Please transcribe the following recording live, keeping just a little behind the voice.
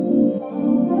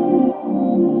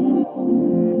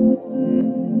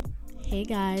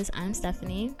guys, I'm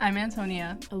Stephanie. I'm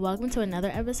Antonia. And welcome to another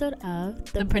episode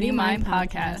of The Pretty Mind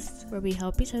Podcast, where we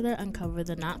help each other uncover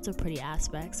the not so pretty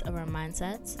aspects of our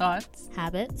mindsets, thoughts,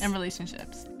 habits, and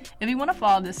relationships. If you want to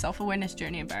follow this self-awareness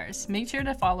journey of ours, make sure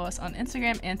to follow us on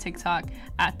Instagram and TikTok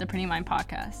at The Pretty Mind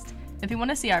Podcast. If you want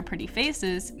to see our pretty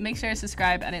faces, make sure to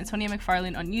subscribe at Antonia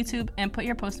McFarlane on YouTube and put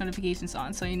your post notifications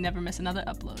on so you never miss another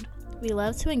upload. We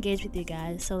love to engage with you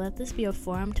guys, so let this be a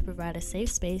forum to provide a safe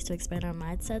space to expand our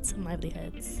mindsets and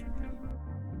livelihoods.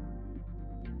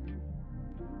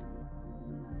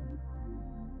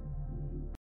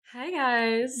 Hi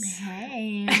guys.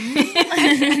 Hey.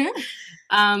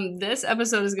 This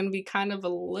episode is going to be kind of a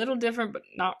little different, but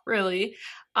not really.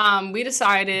 We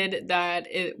decided that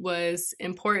it was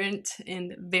important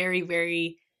and very,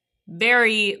 very,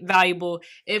 very valuable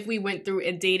if we went through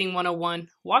a dating 101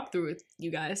 walkthrough with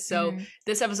you guys. So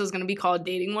this episode is going to be called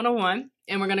Dating 101,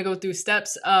 and we're going to go through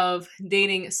steps of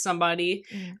dating somebody,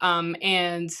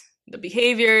 and the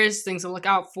behaviors, things to look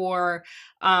out for,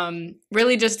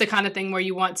 really just the kind of thing where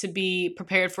you want to be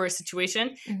prepared for a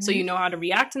situation so you know how to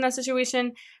react in that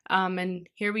situation. And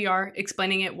here we are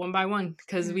explaining it one by one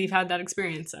because we've had that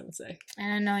experience, I would say.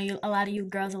 And I know a lot of you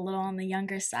girls are a little on the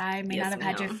younger side, may not have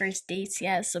had your first dates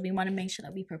yet, so we want to make sure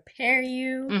that we prepare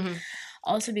you.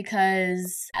 Also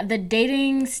because the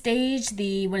dating stage,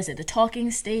 the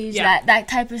talking stage, that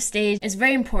type of stage is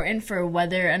very important for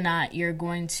whether or not you're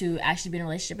going to actually be in a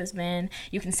relationship with this man.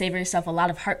 You can save yourself a lot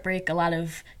of heartbreak, a lot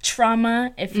of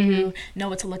trauma if you know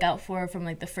what to look out for from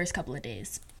like the first couple of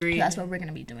days. So that's what we're going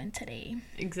to be doing today.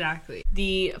 Exactly.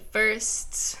 The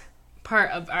first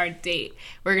part of our date,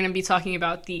 we're going to be talking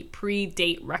about the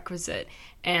pre-date requisite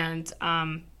and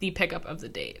the pickup of the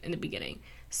date in the beginning.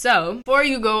 So, before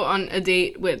you go on a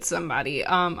date with somebody,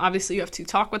 obviously you have to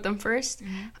talk with them first.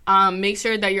 Make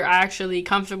sure that you're actually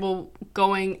comfortable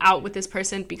going out with this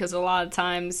person because a lot of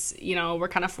times, you know, we're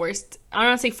kind of forced. I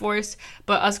don't want to say forced,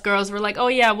 but us girls, we're like, oh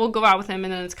yeah, we'll go out with him.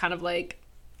 And then it's kind of like,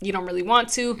 you don't really want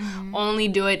to. Only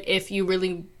do it if you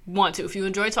really want to. If you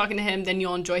enjoy talking to him, then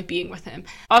you'll enjoy being with him.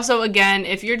 Also, again,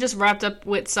 if you're just wrapped up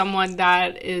with someone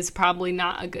that is probably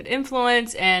not a good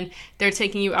influence and they're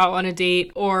taking you out on a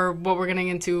date or what we're getting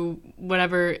into,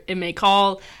 whatever it may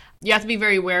call, you have to be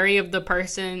very wary of the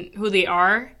person, who they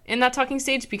are in that talking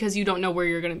stage because you don't know where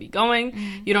you're going to be going.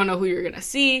 You don't know who you're going to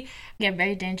see. Get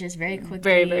very dangerous very quickly.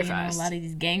 Very, very fast. A lot of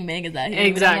these gangbangers out here.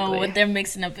 Exactly. We don't know what they're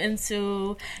mixing up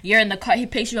into. You're in the car. He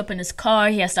picks you up in his car.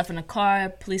 He has stuff in the car.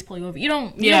 Police pull you over. You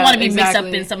don't want to be mixed up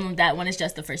in something like that when it's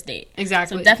just the first date.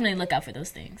 Exactly. So definitely look out for those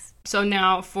things. So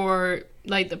now for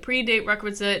like the pre-date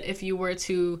requisite, if you were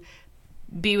to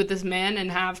be with this man and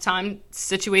have time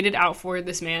situated out for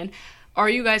this man, are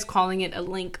you guys calling it a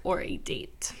link or a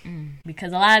date?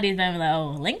 Because a lot of these men are like,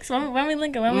 oh, links? When we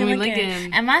linking? When we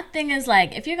linking? And my thing is,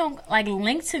 like, if you're going to, like,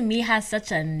 link to me has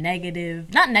such a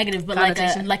negative, not negative, but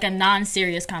like a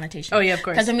non-serious connotation. Oh, yeah, of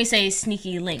course. Because when we say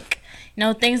sneaky link, you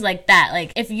know, things like that.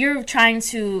 Like, if you're trying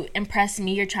to impress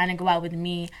me, you're trying to go out with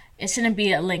me, it shouldn't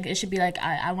be a link. It should be like,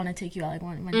 I want to take you out. Like,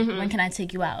 when can I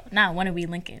take you out? Not when are we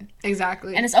linking?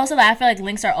 Exactly. And it's also like, I feel like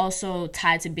links are also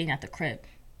tied to being at the crib.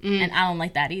 And I don't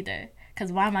like that either.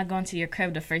 Because why am I going to your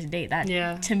crib the first date?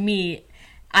 That to me,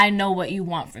 I know what you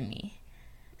want from me.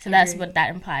 So that's what that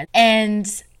implies. And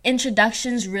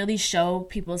introductions really show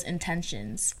people's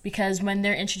intentions. Because when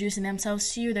they're introducing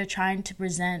themselves to you, they're trying to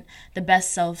present the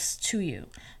best selves to you.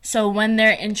 So when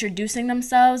they're introducing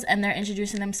themselves and they're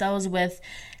introducing themselves with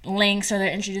links or they're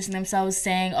introducing themselves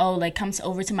saying, oh, like, come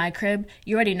over to my crib,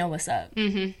 you already know what's up.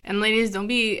 And ladies, don't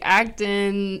be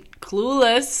acting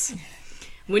clueless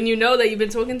when you know that you've been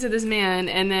talking to this man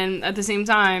and then at the same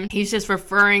time he's just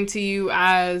referring to you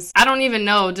as, I don't even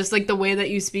know, just like the way that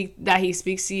he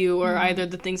speaks to you or either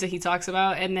the things that he talks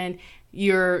about, and then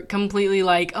you're completely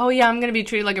like, oh yeah, I'm gonna be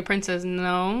treated like a princess.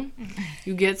 No,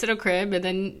 you get to the crib and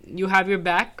then you have your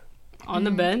back on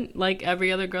the bed like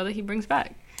every other girl that he brings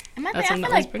back. And I feel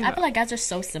like guys are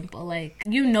so simple. Like,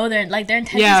 you know, their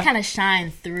intentions kind of shine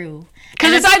through.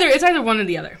 Because it's either one or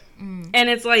the other. And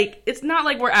it's like, it's not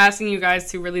like we're asking you guys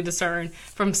to really discern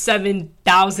from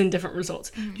 7,000 different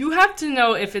results. You have to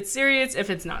know if it's serious,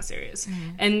 if it's not serious.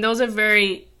 And those are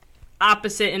very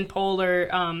opposite and polar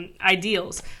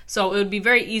ideals. So it would be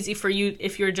very easy for you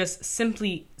if you're just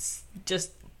simply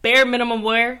just bare minimum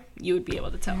aware, you would be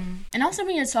able to tell. And also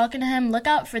when you're talking to him, look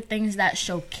out for things that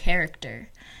show character.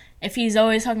 If he's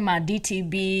always talking about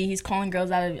DTB, he's calling girls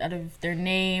out of their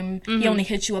name, he only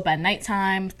hits you up at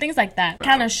nighttime, things like that.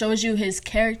 Kind of shows you his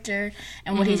character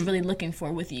and what he's really looking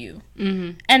for with you.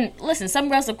 And listen, some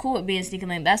girls are cool with being sneaky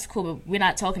link. That's cool, but we're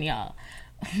not talking to y'all.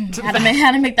 How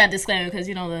to make that disclaimer, because,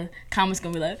 you know, the comments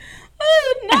going to be like,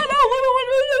 oh, no,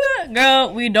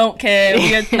 girl, we don't care.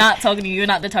 We are not talking to you. You're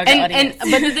not the target audience.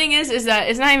 But the thing is that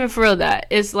it's not even for real that.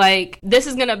 It's like, this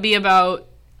is going to be about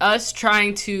us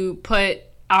trying to put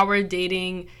our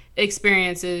dating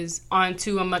experiences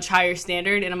onto a much higher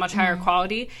standard and a much higher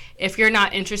quality. If you're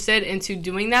not interested into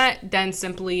doing that, then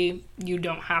simply you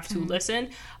don't have to listen.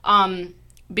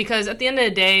 Because at the end of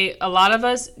the day, a lot of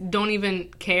us don't even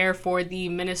care for the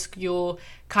minuscule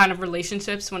kind of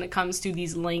relationships when it comes to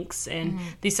these links and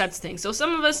these sets of things. So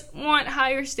some of us want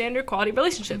higher standard quality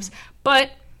relationships.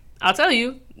 But I'll tell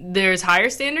you, there's higher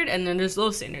standard and then there's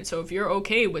low standard. So if you're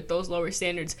okay with those lower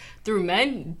standards through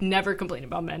men, never complain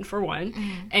about men, for one.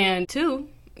 And two,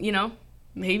 you know,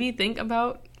 maybe think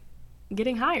about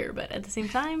getting higher. But at the same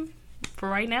time, for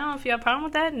right now, if you have a problem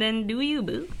with that, then do you,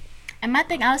 boo. And my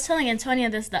thing, I was telling Antonia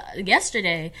this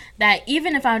yesterday, that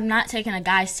even if I'm not taking a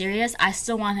guy serious, I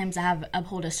still want him to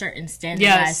uphold a certain standard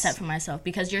that I set for myself,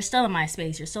 because you're still in my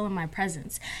space, you're still in my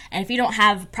presence. And if you don't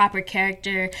have proper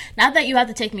character, not that you have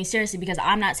to take me seriously because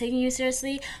I'm not taking you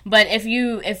seriously, but if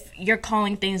you're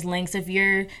calling things links, if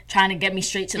you're trying to get me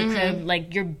straight to the crib,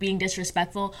 like you're being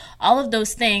disrespectful, all of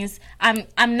those things,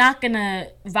 I'm not gonna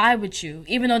vibe with you.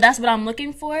 Even though that's what I'm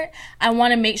looking for, I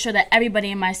want to make sure that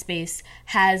everybody in my space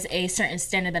has a certain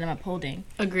standard that I'm upholding.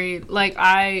 Agreed. Like,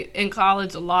 in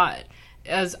college a lot,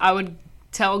 as I would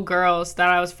tell girls that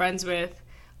I was friends with,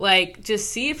 like,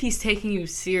 just see if he's taking you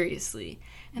seriously.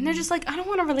 And they're just like, I don't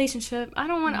want a relationship. I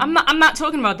don't want. I'm not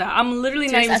talking about that. I'm literally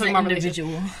not even talking about relationship.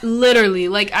 Literally,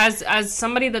 like, as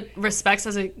somebody that respects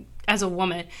as a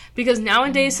woman, because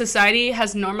nowadays society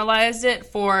has normalized it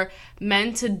for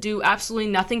men to do absolutely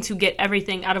nothing to get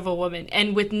everything out of a woman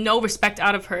and with no respect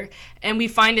out of her. And we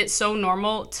find it so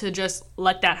normal to just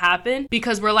let that happen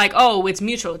because we're like, oh, it's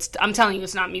mutual. I'm telling you,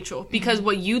 it's not mutual, because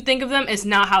what you think of them is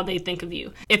not how they think of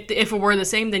you. If it were the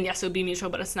same, then yes, it would be mutual,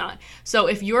 but it's not. So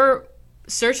if you're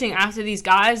searching after these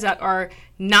guys that are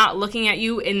not looking at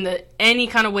you in any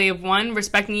kind of way of, one,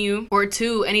 respecting you, or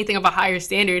two, anything of a higher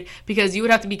standard, because you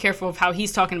would have to be careful of how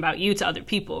he's talking about you to other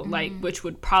people, like, which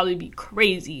would probably be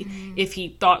crazy if he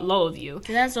thought low of you.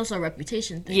 So that's also a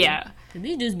reputation thing. Yeah. Because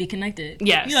these dudes be connected.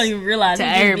 Yes. You don't even realize to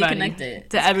these everybody, dudes be connected.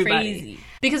 To everybody. Crazy.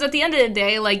 Because at the end of the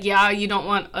day, like, yeah, you don't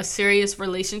want a serious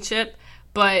relationship,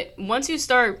 but once you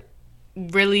start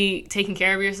really taking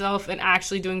care of yourself and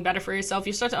actually doing better for yourself,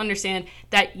 you start to understand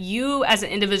that you as an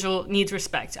individual needs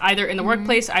respect, either in the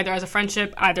workplace, either as a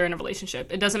friendship, either in a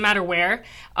relationship. It doesn't matter where.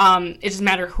 It just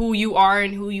matters who you are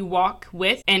and who you walk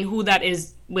with and who that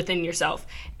is within yourself.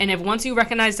 And if once you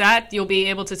recognize that, you'll be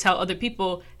able to tell other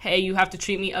people, hey, you have to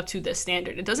treat me up to this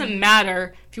standard. It doesn't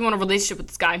matter if you want a relationship with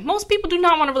this guy. Most people do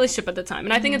not want a relationship at the time.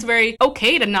 And I think it's very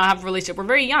okay to not have a relationship. We're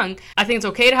very young. I think it's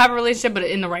okay to have a relationship, but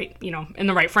in the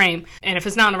right frame. And if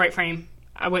it's not in the right frame,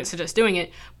 I wouldn't suggest doing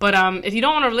it. But if you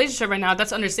don't want a relationship right now,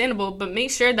 that's understandable. But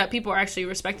make sure that people are actually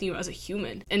respecting you as a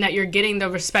human and that you're getting the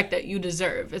respect that you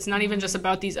deserve. It's not even just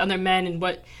about these other men and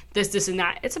what this, and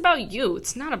that. It's about you.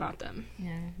 It's not about them.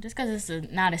 Yeah. Just because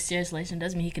it's not a serious relationship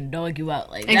doesn't mean he can dog you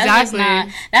out. Like, exactly.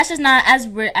 That's just not as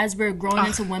we're growing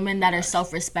into women that are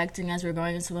self-respecting, as we're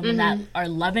growing into women that are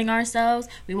loving ourselves.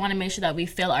 We want to make sure that we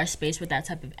fill our space with that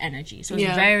type of energy. So it's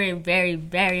very, very,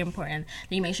 very important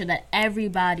that you make sure that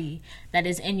everybody that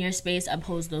is in your space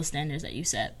upholds those standards that you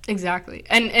set. Exactly.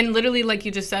 And literally, like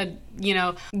you just said, you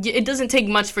know, it doesn't take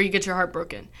much for you to get your heart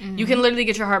broken. You can literally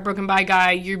get your heart broken by a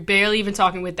guy you're barely even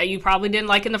talking with that you probably didn't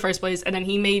like in the first place, and then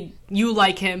he made you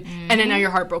like him, and then now you're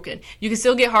heartbroken. You can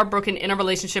still get heartbroken in a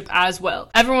relationship as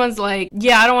well. Everyone's like,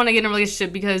 yeah, I don't want to get in a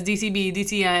relationship because DCB,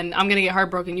 DTN, I'm going to get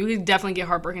heartbroken. You can definitely get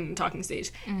heartbroken in the talking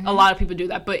stage. A lot of people do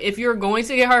that. But if you're going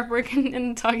to get heartbroken in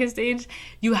the talking stage,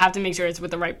 you have to make sure it's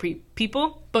with the right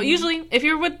people. But usually, if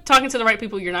you're talking to the right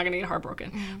people, you're not going to get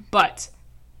heartbroken. But,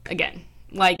 again,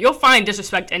 like, you'll find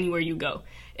disrespect anywhere you go.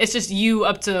 It's just you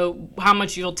up to how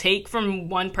much you'll take from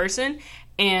one person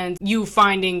and you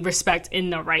finding respect in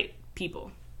the right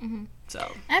people. So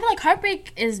I feel like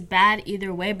heartbreak is bad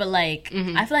either way, but, like,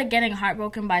 I feel like getting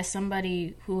heartbroken by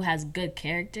somebody who has good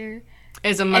character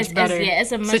is a much better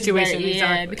situation. Better,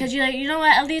 exactly. Because you're like, you know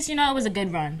what, at least, you know, it was a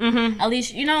good run. At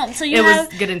least, you know, so it was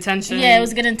good intention. Yeah, it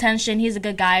was good intention. He's a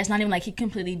good guy. It's not even like he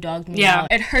completely dogged me out.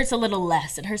 It hurts a little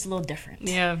less. It hurts a little different.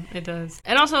 Yeah, it does.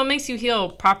 And also, it makes you heal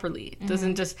properly. It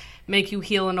doesn't just make you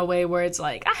heal in a way where it's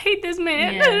like, I hate this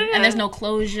man. Yeah. And there's no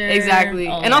closure. Exactly.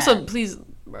 And also, please,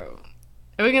 bro,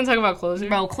 are we going to talk about closure?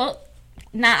 Bro,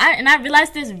 I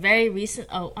realized this very recent.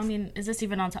 Oh, I mean, is this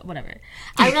even on top? Whatever.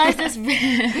 I realized this.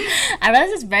 I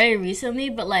realized this very recently.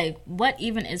 But, like, what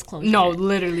even is closure? No,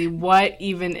 literally, what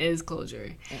even is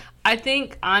closure? I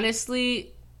think,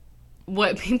 honestly,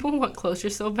 what people want closure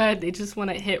so bad, they just want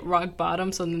to hit rock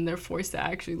bottom, so then they're forced to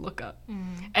actually look up.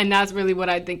 And that's really what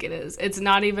I think it is. It's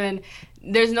not even,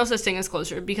 there's no such thing as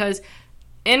closure, because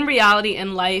in reality,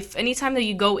 in life, anytime that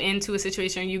you go into a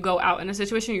situation or you go out in a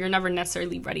situation, you're never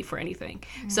necessarily ready for anything.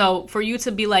 So for you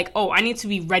to be like, oh, I need to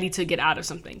be ready to get out of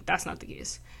something, that's not the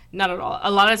case. Not at all.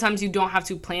 A lot of times you don't have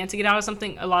to plan to get out of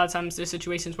something. A lot of times there's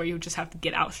situations where you just have to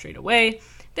get out straight away.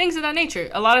 Things of that nature.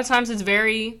 A lot of times it's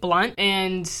very blunt,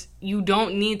 and you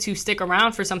don't need to stick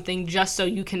around for something just so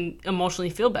you can emotionally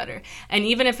feel better. And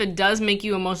even if it does make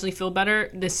you emotionally feel better,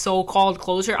 this so-called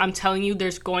closure, I'm telling you,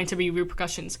 there's going to be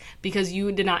repercussions because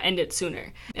you did not end it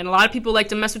sooner. And a lot of people like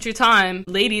to mess with your time.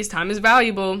 Ladies, time is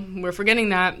valuable. We're forgetting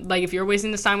that. Like, if you're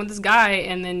wasting this time with this guy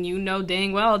and then you know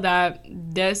dang well that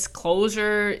this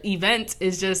closure event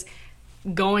is just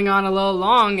going on a little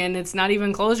long and it's not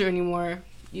even closure anymore,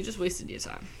 you just wasted your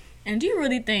time. And do you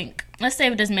really think, let's say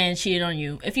if this man cheated on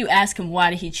you, if you ask him why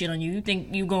did he cheat on you, you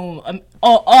think you going,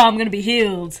 I'm going to be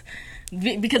healed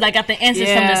because I got the answers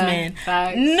from this man.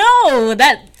 Facts. No,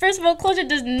 that, first of all, closure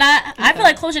does not, I feel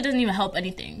like closure doesn't even help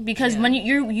anything, because when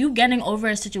you getting over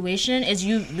a situation is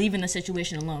you leaving the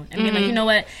situation alone and being like, you know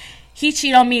what, he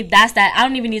cheated on me, that's that, I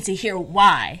don't even need to hear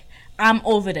why. I'm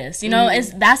over this, you know.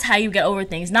 That's how you get over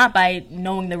things, not by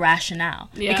knowing the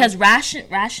rationale. Because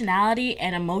rationality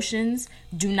and emotions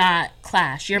do not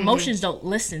clash. Your emotions don't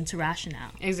listen to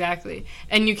rationale. Exactly,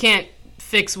 and you can't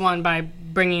fix one by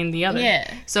bringing the other.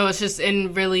 So it's just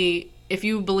really, if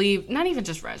you believe, not even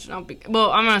just rational.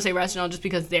 Well, I'm gonna say rational just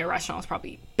because their rationale is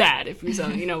probably bad. If you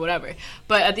you know, whatever.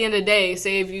 But at the end of the day,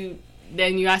 say if you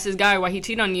ask this guy why he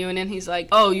cheated on you, and then he's like,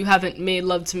 oh, you haven't made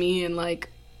love to me in like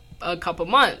a couple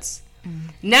months.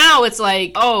 Now it's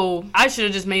like, oh, I should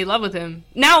have just made love with him.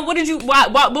 Now, what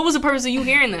was the purpose of you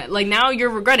hearing that? Like, now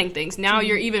you're regretting things. Now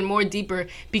you're even more deeper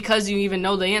because you even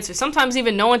know the answer. Sometimes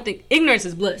even knowing ignorance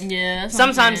is bliss.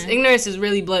 Sometimes ignorance is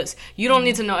really bliss. You don't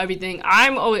need to know everything. I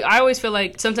always feel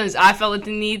like sometimes I felt like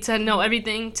the need to know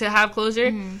everything to have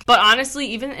closure. But honestly,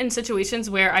 even in situations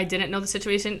where I didn't know the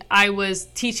situation, I was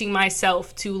teaching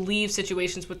myself to leave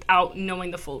situations without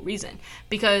knowing the full reason.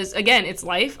 Because again, it's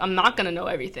life. I'm not going to know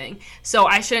everything. So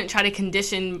I shouldn't try to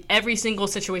condition every single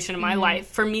situation in my life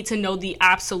for me to know the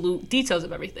absolute details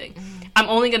of everything. I'm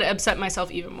only going to upset myself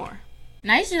even more.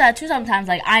 And I used to do that too sometimes.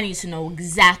 Like, I need to know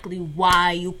exactly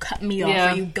why you cut me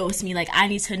off or you ghost me. Like, I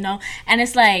need to know. And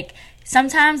it's like,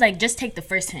 sometimes, like, just take the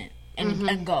first hint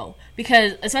and go.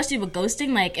 Because, especially with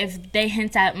ghosting, like, if they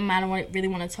hint at, I don't really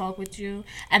want to talk with you,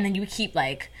 and then you keep,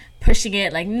 like, pushing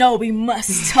it, like, no, we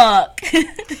must talk,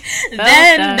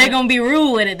 then they're going to be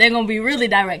rude with it. They're going to be really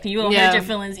direct, and you're going to hurt your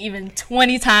feelings even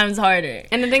 20 times harder.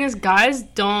 And the thing is,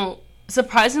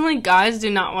 surprisingly, guys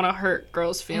do not want to hurt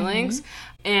girls' feelings.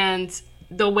 And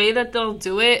the way that they'll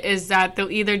do it is that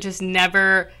they'll either just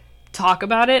never talk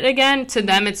about it again. To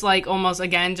them, it's like almost,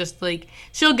 again, just like,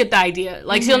 she'll get the idea.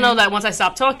 Like, she'll know that once I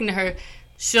stop talking to her,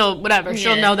 she'll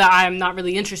know that I'm not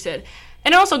really interested.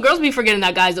 And also, girls be forgetting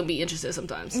that guys don't be interested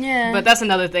sometimes. Yeah. But that's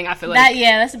another thing, I feel like.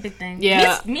 That's a big thing.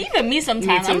 Yeah. Me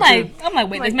sometimes. Me too, I'm like,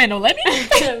 wait, this man don't let me?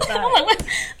 I'm like, what?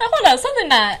 Hold up, something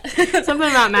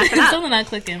not matching up. Something not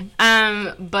clicking.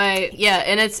 But, yeah,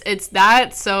 and it's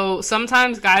that. So,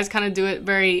 sometimes guys kind of do it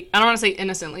very, I don't want to say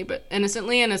innocently, but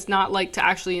innocently, and it's not, like, to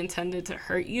actually intended to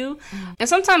hurt you. And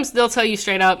sometimes they'll tell you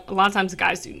straight up. A lot of times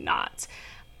guys do not.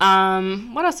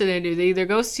 What else do they do? They either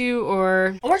ghost you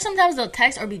or sometimes they'll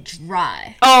text or be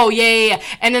dry. Oh, yeah.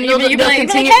 And then they'll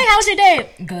continue. Hey, how's your day?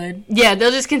 Good. Yeah,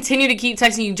 they'll just continue to keep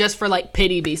texting you just for, like,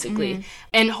 pity, basically.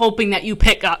 And hoping that you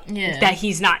pick up that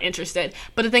he's not interested.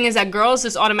 But the thing is that girls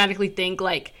just automatically think,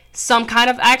 like, some kind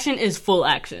of action is full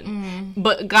action.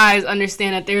 But guys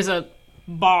understand that there's a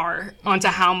bar onto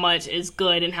how much is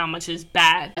good and how much is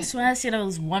bad. That's when I see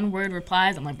those one-word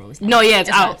replies, I'm like, bro, it's not. No, yeah, it's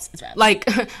out. It's rap. Like,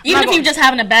 even if you're just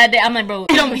having a bad day, I'm like, bro,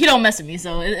 he don't mess with me,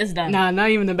 so it's done. Nah,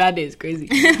 not even the bad day is crazy.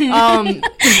 You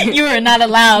are not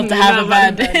allowed to have a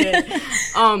bad day.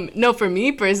 No, for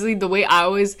me personally, the way I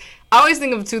always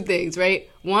think of two things, right?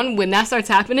 One, when that starts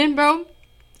happening, bro,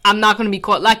 I'm not going to be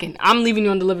caught lacking. I'm leaving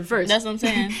you undelivered first. That's what I'm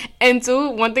saying. And two,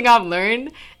 one thing I've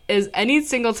learned is any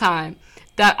single time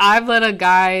that I've let a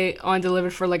guy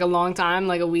undelivered for, like, a long time,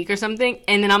 like a week or something,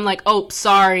 and then I'm like, oh,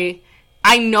 sorry,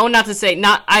 I know not to say,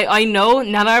 I know,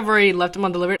 now that I've already left him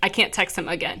undelivered, I can't text him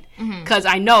again, because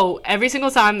I know every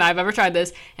single time that I've ever tried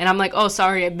this, and I'm like, oh,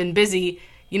 sorry, I've been busy,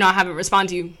 I haven't responded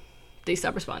to you, they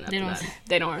stop responding after that.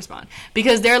 They don't respond.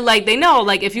 Because they're like, they know,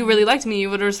 like, if you really liked me, you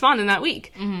would respond in that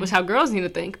week, which is how girls need to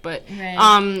think, but,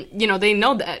 they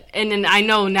know that, and then I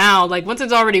know now, like, once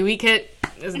it's already week hit,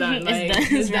 it's done. Like,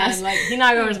 it's done. Like, he's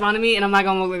not gonna respond to me, and I'm not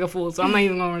gonna look like a fool, so I'm not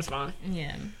even gonna respond.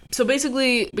 Yeah. So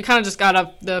basically, we kind of just got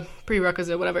up the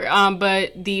prerequisite, whatever.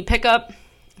 But the pickup,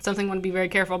 something I want to be very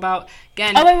careful about.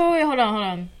 Again. Oh, wait, hold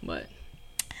on. What?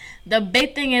 The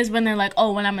big thing is when they're like,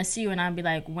 oh, when I'm going to see you, and I'll be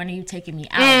like, when are you taking me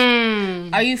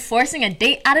out? Are you forcing a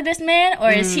date out of this man? Or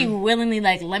is he willingly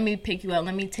like, let me pick you up,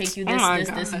 let me take you this, and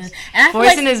this. And I feel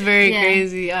forcing is very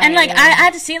crazy. And like, I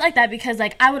had to see it like that because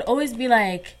like, I would always be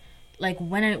like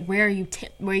where are you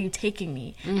taking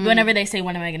me? Whenever they say,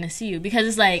 when am I going to see you? Because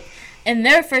it's like, in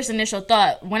their first initial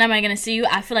thought, when am I going to see you?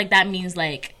 I feel like that means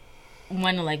like,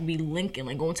 when to like we linking,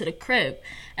 like going to the crib.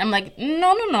 I'm like,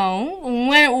 no.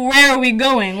 Where are we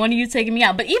going? When are you taking me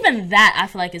out? But even that, I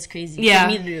feel like is crazy for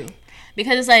me to do,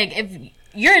 because it's like if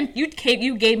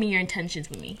you gave me your intentions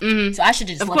with me, so I should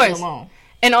just let it alone.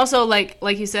 And also, like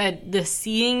you said, the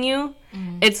seeing you,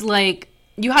 it's like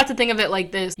you have to think of it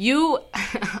like this. You,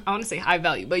 I want to say high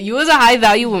value, but you as a high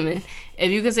value woman,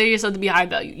 if you consider yourself to be high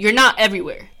value, you're not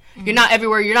everywhere. You're not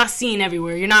everywhere. You're not seen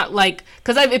everywhere. You're not like,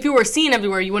 because if you were seen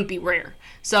everywhere, you wouldn't be rare.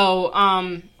 So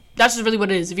that's just really what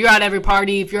it is. If you're at every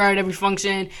party, if you're at every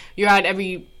function, you're at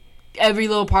every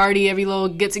little party, every little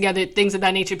get together, things of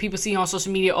that nature. People see you on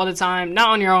social media all the time, not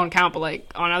on your own account, but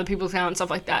like on other people's account and stuff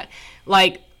like that.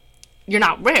 Like, you're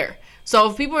not rare.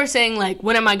 So if people are saying like,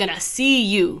 when am I gonna see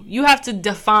you? You have to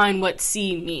define what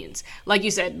see means. Like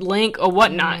you said, link or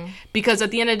whatnot. Because at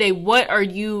the end of the day, what are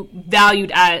you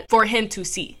valued at for him to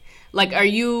see? Like, are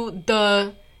you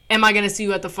am I going to see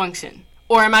you at the function?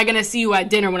 Or am I going to see you at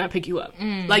dinner when I pick you up?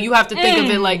 Like, you have to think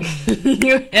of it like,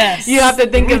 you have to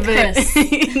think of it.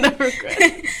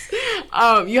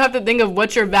 You have to think of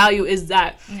what your value is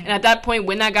that. And at that point,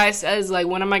 when that guy says, like,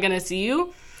 when am I going to see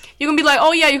you? You can be like,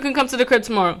 oh, yeah, you can come to the crib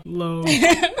tomorrow. Low.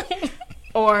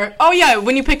 Or, oh, yeah,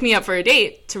 when you pick me up for a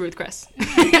date to Ruth Chris. That's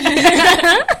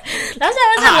what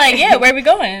I was like, yeah, where are we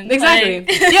going? Exactly.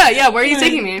 Like, yeah, where are you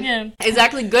taking me? Yeah.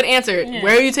 Exactly, good answer. Yeah.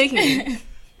 Where are you taking me?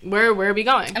 Where are we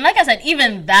going? And like I said,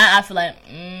 even that, I feel like,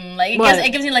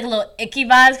 it gives me like a little icky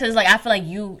vibes, because like I feel like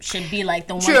you should be like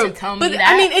the one to tell me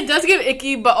that. I mean, it does give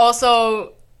icky, but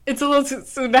also it's a little too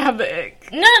soon to have the ick.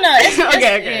 No, it's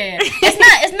okay. Yeah. It's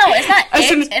not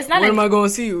ick. It's not. When am I going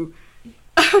to see you?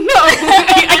 No,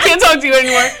 I can't talk to you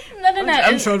anymore. No.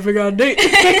 I'm trying to figure out a date.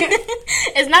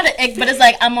 It's not an ick, but it's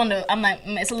like I'm like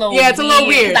it's a little it's a little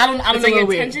weird. I don't know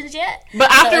your intentions yet.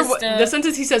 But after the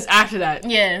sentence he says after that,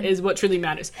 is what truly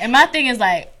matters. And my thing is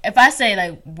like, if I say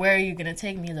like, where are you gonna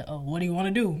take me? He's like, oh, what do you want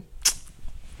to do?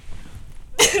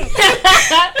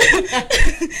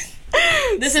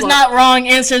 This is not wrong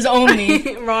answers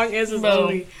only. Wrong answers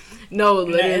only. No,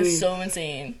 literally. That's so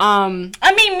insane. I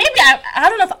mean, maybe I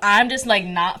don't know if I'm just like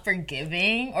not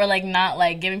forgiving or like not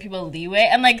like giving people leeway.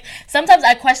 And like sometimes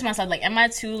I question myself, like, am I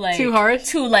too hard,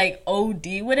 too like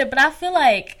OD with it? But I feel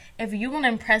like if you want to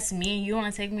impress me, you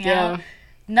want to take me out.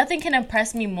 Nothing can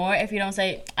impress me more if you don't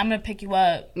say, I'm gonna pick you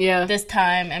up this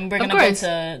time and we're gonna go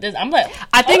to this. I'm like,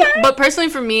 I think, but personally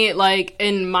for me, like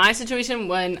in my situation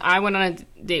when I went on a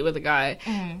date with a guy,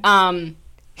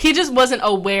 he just wasn't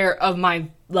aware of my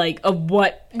of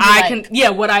what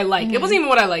what I like. It wasn't even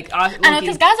what I like. I know,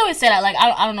 because guys always say that, like,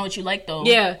 I don't know what you like though.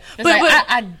 Yeah,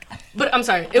 but I'm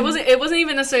sorry, it wasn't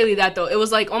even necessarily that though. It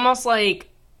was like almost like,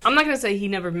 I'm not gonna say he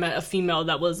never met a female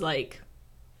that was like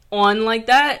on like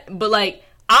that, but like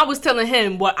I was telling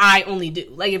him what I only do.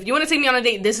 Like, if you want to take me on a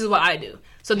date, this is what I do.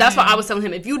 So that's what I was telling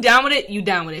him. If you down with it, you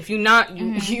down with it. If you not,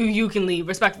 you can leave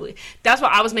respectfully. That's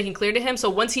what I was making clear to him. So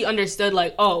once he understood,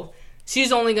 like, oh,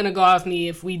 she's only going to go off me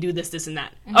if we do this, and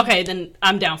that. Okay, then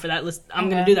I'm down for that. I'm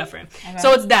going to do that for him. Okay.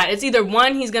 So it's that. It's either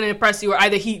one, he's going to impress you, or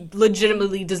either he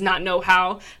legitimately does not know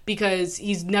how because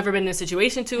he's never been in a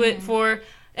situation to it for.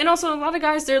 And also, a lot of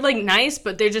guys, they're, like, nice,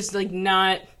 but they're just, like,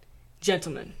 not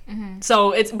gentlemen.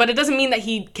 So but it doesn't mean that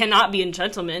he cannot be a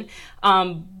gentleman.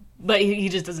 But he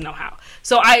just doesn't know how.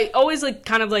 So I always, like,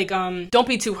 kind of, like, don't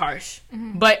be too harsh.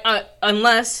 But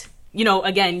unless, you know,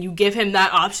 again, you give him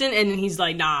that option, and he's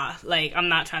like, nah, like, I'm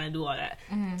not trying to do all that.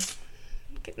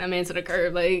 Get that man to the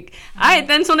curb. Like, all right,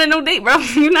 then, so then no date, bro.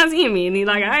 You're not seeing me. And he's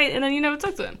like, all right, and then you never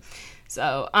talk to him.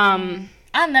 So,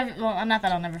 not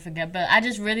that I'll never forget, but I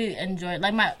just really enjoyed,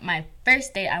 like, my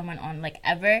first date I went on, like,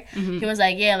 ever. He was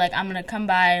like, yeah, like, I'm gonna come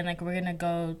by, and, like, we're gonna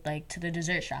go, like, to the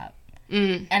dessert shop.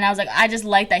 And I was like, I just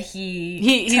like that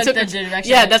he took the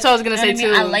direction. Yeah, that's what I was gonna say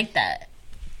too. I like that.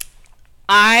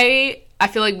 I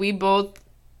feel like we both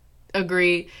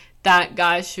agree that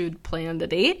guys should plan the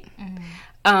date.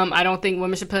 I don't think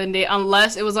women should plan the date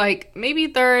unless it was like maybe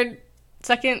third,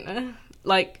 second,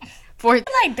 like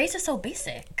Like dates are so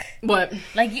basic. What?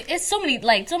 Like it's so many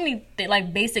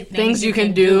basic things you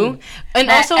can do, and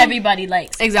also everybody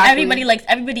likes. Exactly.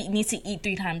 Everybody needs to eat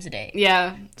 3 times a day.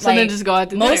 Yeah. So then just go out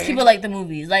to most dinner. people like the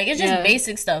movies. Like it's just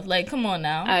basic stuff. Like come on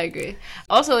now. I agree.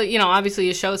 Also, obviously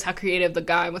it shows how creative the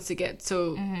guy wants to get.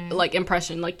 So like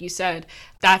impression, like you said,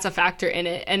 that's a factor in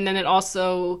it. And then it's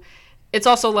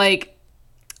also like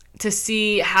to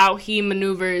see how he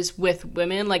maneuvers with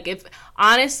women. Like if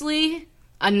honestly.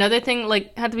 Another thing,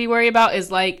 like, have to be worried about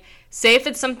is, like, say if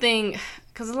it's something,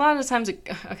 because a lot of the times,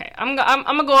 okay, I'm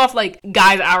gonna go off, like,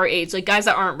 guys our age, like, guys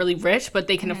that aren't really rich, but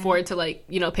they can afford to, like,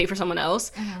 pay for someone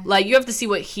else. Like, you have to see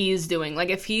what he's doing. Like,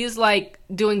 if he's, like,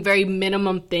 doing very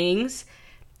minimum things,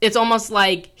 it's almost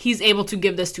like he's able to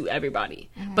give this to everybody.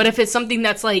 But if it's something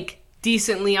that's, like,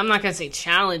 decently, I'm not gonna say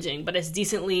challenging, but it's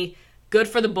decently good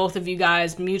for the both of you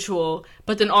guys, mutual,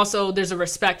 but then also there's a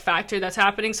respect factor that's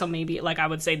happening. So maybe, like, I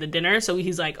would say the dinner. So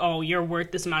he's like, oh, you're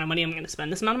worth this amount of money. I'm going to spend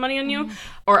this amount of money on you.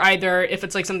 Or either if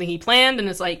it's, like, something he planned and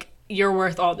it's like, you're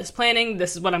worth all this planning.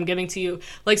 This is what I'm giving to you.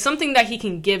 Like, something that he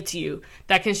can give to you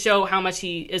that can show how much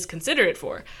he is considerate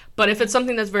for. But if it's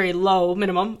something that's very low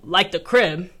minimum, like the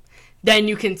crib, then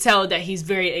you can tell that he's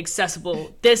very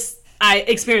accessible. This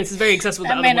experience is very accessible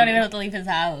to other man women. don't even have to leave his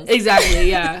house. Exactly,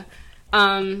 yeah.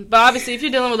 But obviously, if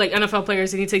you're dealing with, like, NFL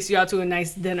players and he takes you out to a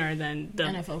nice dinner, then...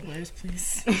 NFL players,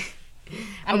 please.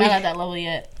 I'm not at that level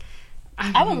yet.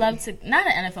 I would love to... Not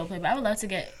an NFL player, but I would love to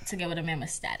get with a man with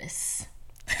status.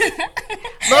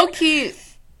 Low-key,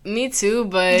 me too,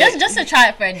 but... Just to try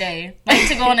it for a day. Like,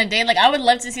 to go on a date. Like, I would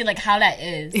love to see, like, how that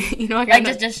is. I got, like,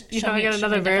 I got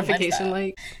another verification,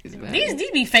 like...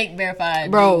 These be fake verified.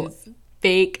 Bro, dudes.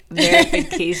 Fake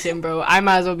verification, bro. I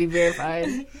might as well be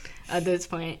verified at this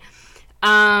point.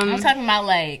 I'm talking about,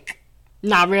 like...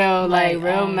 Not real, like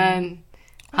real men.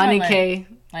 100K.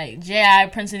 Like J.I.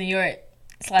 Prince of New York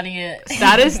sliding it.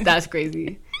 Status? That's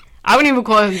crazy. I wouldn't even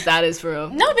call him status for real.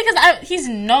 No, because he's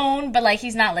known, but, like,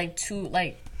 he's not, like, too,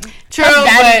 like... True,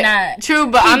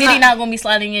 but I'm not gonna be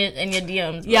sliding it in your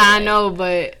DMs. Yeah, I know,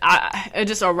 but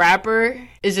just a rapper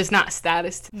is just not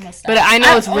status. But I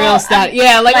know it's real status.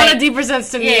 Yeah, like on a deeper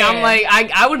sense to me, yeah. I'm like,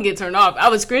 I wouldn't get turned off. I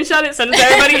would screenshot it, send it to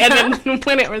everybody, and then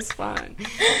when it respond,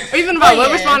 or even if I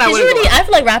would respond, I would. I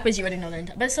feel like rappers, you already know their,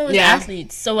 but so is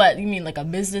athletes. So what? You mean like a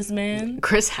businessman?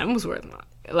 Chris Hemsworth,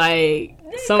 like.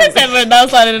 Chris Hemsworth, not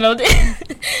sliding in no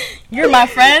DM. You're my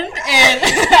friend, and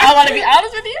I want to be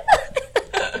honest with you.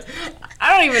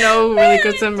 I don't even know who really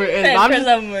Chris Hemsworth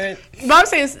is. But I'm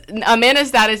saying Amanda's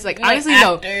status, like honestly,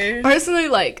 no. Personally,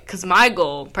 like, because my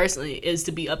goal, personally, is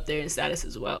to be up there in status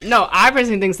as well. No, I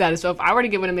personally think status. So if I were to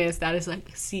get with Amanda's status, like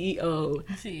CEO,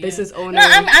 business owner. No,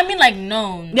 I mean like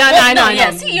known. Yeah, I know.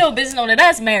 Yeah, CEO, business owner,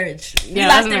 that's marriage. Yeah,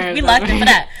 that's marriage. We locked in for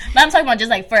that. But I'm talking about just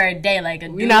like for a day, like a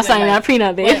dude. We're not signing that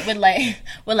prenup, babe.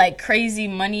 With like crazy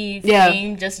money,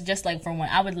 fame, just like for one.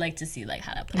 I would like to see like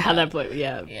how that plays.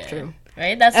 Yeah, true.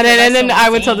 Right, and then I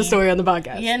would tell the story on the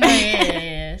podcast.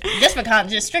 Yeah.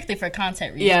 Just strictly for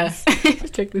content reasons. Yeah,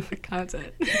 strictly for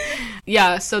content.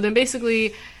 Yeah, so then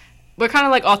basically, we're kind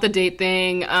of like off the date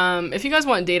thing. If you guys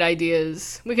want date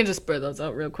ideas, we can just spread those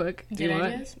out real quick. Date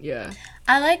ideas? Yeah.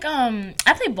 I like I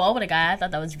played ball with a guy. I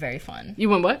thought that was very fun. You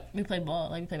went what? We played ball.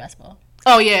 Like we played basketball.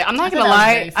 Oh yeah, I'm not gonna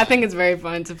lie. I think it's very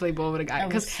fun to play ball with a guy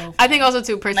because I think also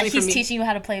too personally like he's for me, teaching you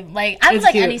how to play. Like I would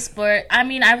like cute. Any sport. I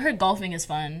mean, I've heard golfing is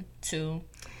fun too.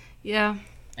 Yeah.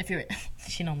 If you're,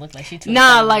 she don't look like she too.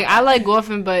 Nah, like I like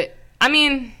golfing, but I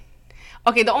mean,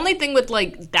 okay. The only thing with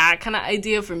like that kind of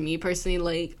idea for me personally,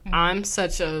 like I'm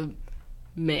such a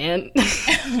man.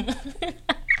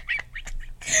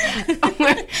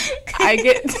 I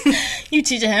get. You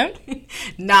teaching him?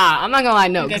 Nah, I'm not gonna lie.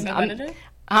 No, you get competitive?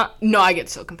 No, I get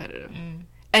so competitive.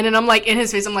 And then I'm like in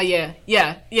his face. I'm like,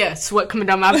 yeah, sweat coming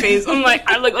down my face. I'm like,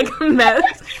 I look like a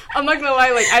mess. I'm not gonna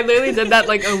lie. Like I literally did that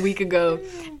like a week ago,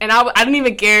 and I didn't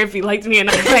even care if he liked me or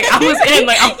not. Like I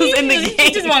was in the game.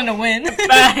 You just wanted to win.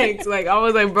 Facts. Like I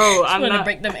was like, bro, I'm not to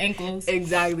break them ankles.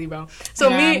 Exactly, bro. So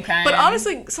but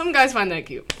honestly, some guys find that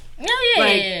cute.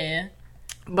 Yeah.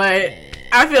 But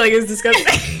I feel like it's disgusting.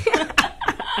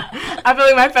 I feel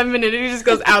like my femininity just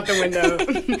goes out the window.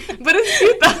 But it's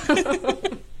cute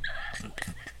though.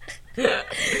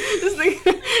 This thing,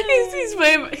 he's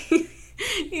playing.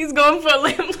 He's going for a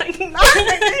lamp. Like, nah.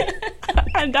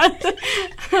 And that's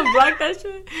block that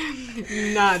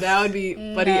shit. Nah, that would be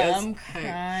funny as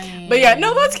heck. But yeah,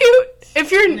 no, that's cute.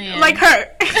 If you're like her,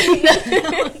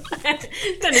 then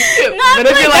it's cute. No, but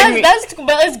if you're like me,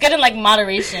 but it's good in like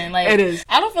moderation. Like it is.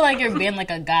 I don't feel like you're being like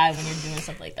a guy when you're doing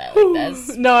stuff like that. Like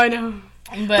that's no, I know.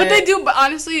 But they do. But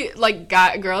honestly, like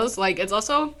girls, like it's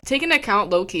also taken into account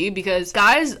low key because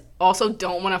guys also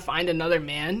don't want to find another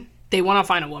man. They want to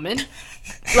find a woman.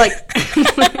 Like,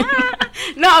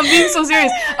 no, I'm being so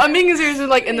serious. I'm being serious,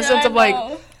 like, in the sense of, like,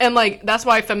 and, like, that's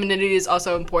why femininity is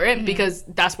also important, because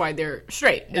that's why they're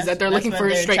straight, is that they're looking for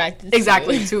straight,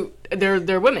 exactly, to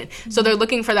they're women. So they're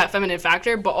looking for that feminine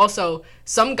factor, but also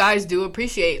some guys do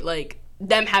appreciate, like,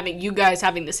 them having, you guys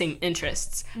having the same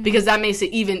interests, because that makes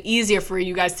it even easier for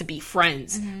you guys to be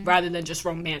friends rather than just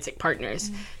romantic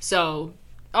partners. So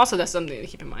also that's something to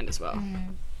keep in mind as well.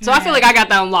 So I feel like I got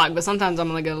that unlocked, but sometimes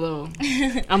I'm like a little,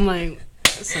 I'm like,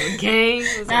 so gang.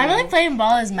 I feel like playing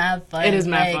ball is mad fun. It is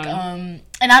mad fun.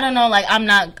 And I don't know, like, I'm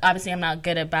not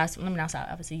good at basketball. Let me not,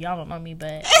 obviously y'all don't know me,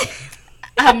 but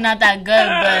I'm not that good,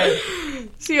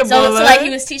 but so like he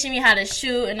was teaching me how to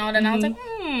shoot and all that, and I was like,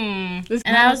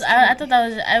 and I thought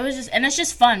I was just, and it's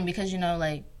just fun because, you know,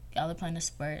 like, y'all are playing a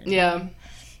sport. Yeah.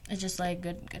 It's just like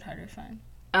good hearted fun.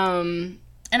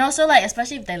 And also, like,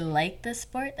 especially if they like the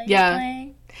sport that you're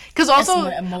playing. Because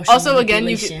also again,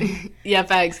 you can, yeah,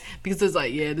 facts. Because it's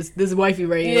like, yeah, this wifey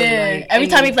right here. Yeah. Like, every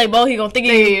time he play ball, he gonna think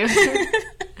of you.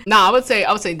 Nah, I would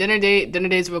say dinner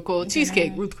dates were cool.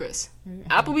 Cheesecake, Ruth Chris.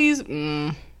 Applebee's,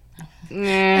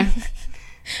 nah.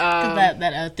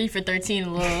 That 3 for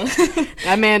 13 little.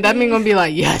 that man gonna be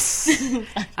like, yes,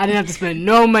 I didn't have to spend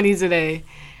no money today.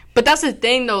 But that's the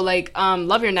thing, though, like,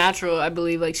 Love Your Natural, I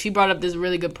believe, like, she brought up this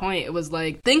really good point. It was,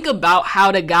 like, think about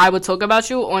how the guy would talk about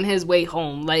you on his way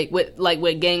home, with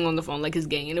gang on the phone, like, his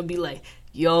gang. And it'll be like,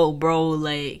 yo, bro,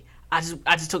 like, I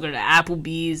just took her to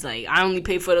Applebee's, like, I only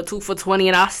paid for the 2 for $20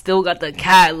 and I still got the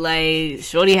cat, like,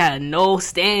 shorty had no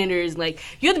standards. Like,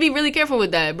 you have to be really careful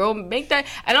with that, bro. Make that,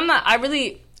 and I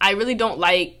really don't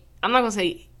like, I'm not gonna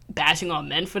say bashing on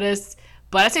men for this,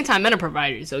 but at the same time, men are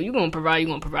providers, so you're going to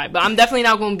provide. But I'm definitely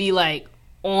not going to be, like,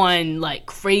 on, like,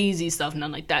 crazy stuff,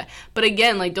 nothing like that. But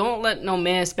again, like, don't let no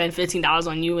man spend $15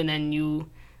 on you and then you,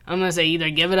 I'm going to say, either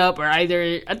give it up or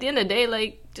either, at the end of the day,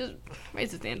 like, just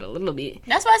raise the standard a little bit.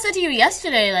 That's what I said to you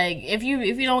yesterday. Like, if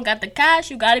you don't got the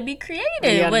cash, you got to be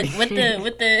creative with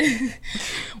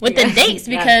the dates,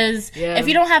 because if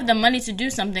you don't have the money to do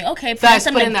something, okay, find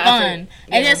something fun.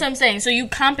 And that's what I'm saying. So you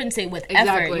compensate with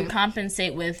effort. You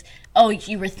compensate with, oh,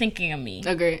 you were thinking of me.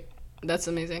 Agree. That's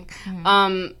amazing.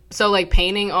 So, like,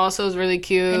 painting also is really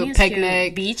cute. Picnic.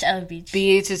 Cute. Beach. I love beach.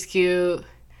 Beach is cute.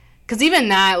 Because even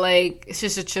that, like, it's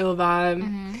just a chill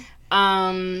vibe.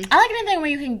 I like anything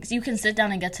where you can sit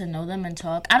down and get to know them and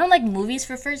talk. I don't like movies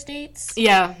for first dates.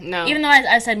 Yeah, no. Even though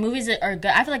I said movies are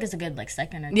good, I feel like it's a good, like,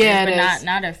 second or third, but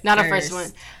not a first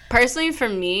one. Personally, for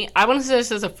me, I wouldn't say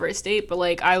this as a first date, but,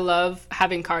 like, I love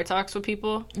having car talks with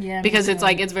people. Yeah. Because it's,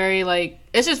 like, it's very, like,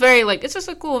 it's just very, like, it's just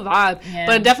a cool vibe. Yeah.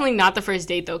 But definitely not the first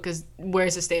date, though, because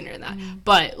where's the standard in that?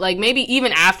 But, like, maybe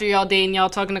even after y'all dating, y'all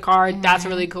talk in the car, that's a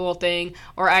really cool thing.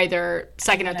 Or either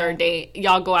second or third date,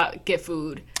 y'all go out, get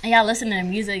food. And y'all listen to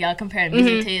music, y'all compare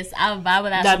music tastes. I would vibe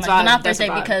with that so much. But not first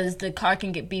date, because the car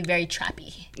can be very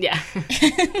trappy. Yeah.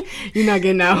 You're not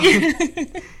getting out.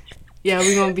 Yeah,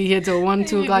 we're going to be here till 1,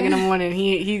 2 o'clock in the morning.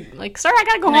 He like, sir, I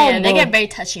got to go home. Yeah, they get very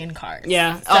touchy in cars.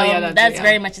 Yeah. So that's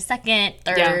very much a second,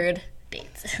 third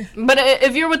date. But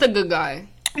if you're with a good guy.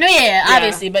 No,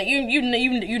 obviously. But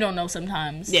you don't know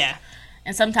sometimes. Yeah.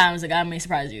 And sometimes a guy may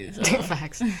surprise you. So.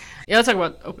 Facts. Yeah, let's talk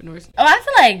about open doors. Oh, I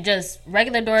feel like just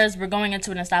regular doors, we're going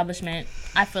into an establishment.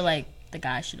 I feel like the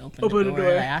guy should open the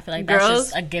door. Like, I feel like that's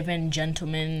just a given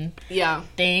gentleman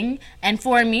thing. And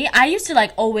for me, I used to,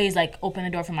 like, always, like, open the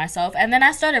door for myself. And then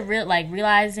I started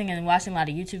realizing and watching a lot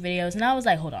of YouTube videos. And I was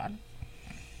like, hold on.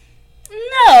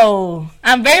 No.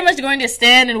 I'm very much going to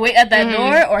stand and wait at that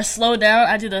door or slow down.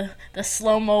 I do the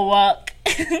slow-mo walk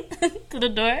to the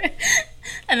door.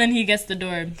 And then he gets the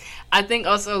door. I think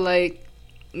also, like,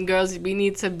 girls, we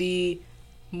need to be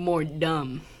more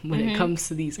dumb when it comes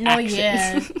to these actions.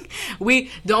 Yeah.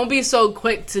 We don't be so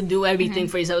quick to do everything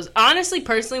for yourselves. Honestly,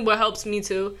 personally, what helps me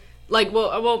too, like, well,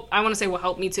 I want to say what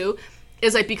helped me too,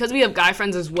 is, like, because we have guy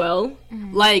friends as well,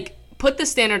 like, put the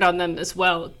standard on them as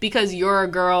well, because you're a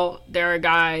girl, they're a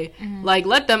guy, like,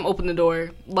 let them open the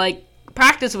door, like,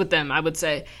 practice with them, I would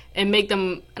say, and make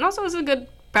them, and also it's a good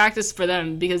practice for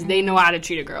them, because they know how to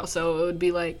treat a girl, so it would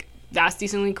be, like, that's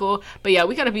decently cool. But yeah,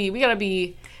 we gotta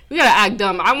act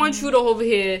dumb. I want you to over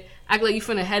here act like you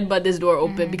finna headbutt this door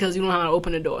open because you don't know how to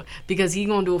open the door, because he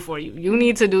gonna do it for you. You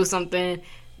need to do something,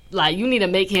 like, you need to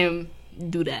make him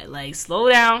do that. Like, slow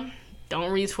down,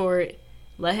 don't reach for it,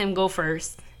 let him go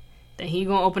first, then he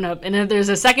gonna open up. And if there's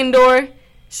a second door,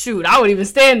 shoot, I would even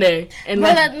stand there. And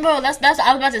that's what I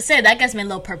was about to say. That gets me a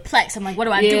little perplexed. I'm like, what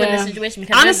do I do in this situation?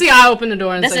 Because honestly, I open the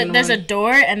door. There's a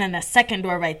door and then a second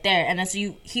door right there, and then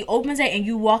so he opens it and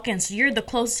you walk in. So you're the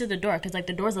closest to the door because, like,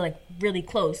 the doors are, like, really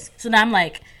close. So now I'm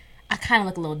like, I kind of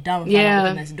look a little dumb if I don't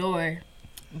open this door.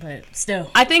 But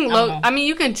still, I think I mean,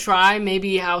 you can try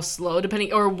maybe how slow,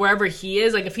 depending, or wherever he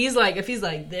is. Like if he's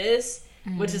like this,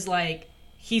 which is like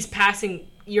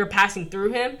you're passing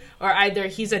through him, or either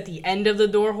he's at the end of the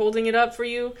door holding it up for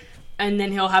you, and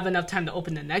then he'll have enough time to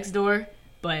open the next door.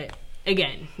 But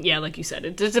again, yeah, like you said,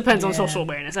 it just depends on social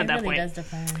awareness at that point. It does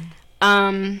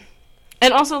depend.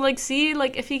 And also, like, see,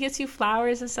 like, if he gets you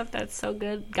flowers and stuff, that's so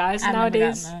good. Guys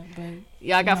nowadays.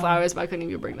 I got flowers, but I couldn't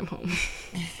even bring them home.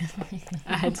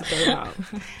 I had to throw them out,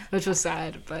 which was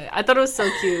sad. But I thought it was so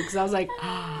cute because I was like,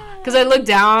 because I looked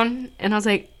down and I was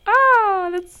like, oh,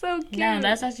 that's so cute. No,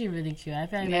 that's actually really cute. I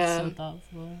feel like that's so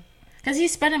thoughtful. Because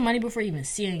he's spending money before even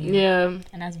seeing you. Yeah.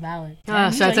 And that's valid. Should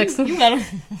I text him?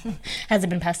 Has it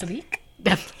been past a week?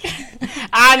 Definitely.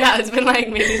 No, it's been like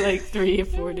maybe like 3 or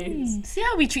 4 days. See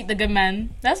how we treat the good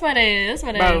men. That's why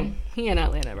bro, he in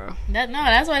Atlanta, bro.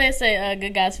 That's why they say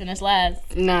good guys finish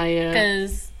last. Nah, yeah.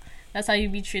 Because that's how you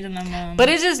be treating them. But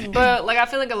it's just, like, I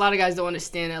feel like a lot of guys don't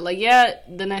understand it. Like, yeah,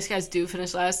 the nice guys do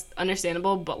finish last,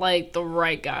 understandable, but like the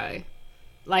right guy.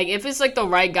 Like, if it's like the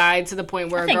right guy to the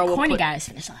point where a girl will corny guys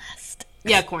finish last.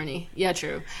 Yeah, corny. Yeah,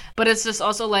 true. But it's just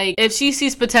also like, if she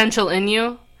sees potential in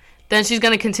you, then she's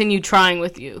going to continue trying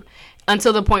with you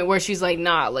until the point where she's like,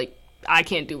 nah, like, I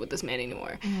can't do with this man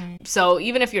anymore. Mm-hmm. So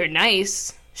even if you're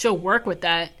nice, she'll work with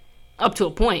that up to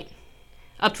a point,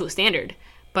 up to a standard.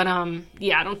 But,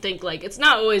 yeah, I don't think, like, it's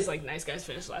not always, like, nice guys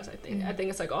finish last, I think. Mm-hmm. I think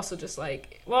it's, like, also just,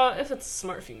 like, well, if it's a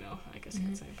smart female, I guess you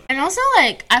could say. But. And also,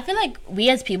 like, I feel like we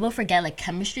as people forget, like,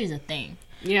 chemistry is a thing.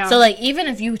 Yeah. So, like, even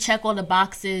if you check all the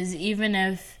boxes, even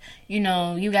if, you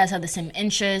know, you guys have the same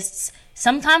interests,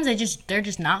 sometimes they're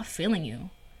just not feeling you.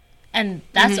 And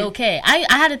that's okay. I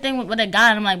had a thing with a guy,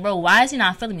 and I'm like, bro, why is he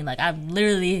not feeling me? Like, I've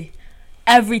literally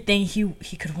everything he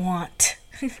could want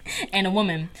in a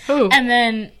woman. Who? And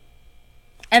then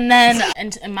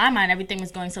in my mind, everything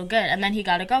was going so good. And then he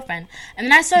got a girlfriend. And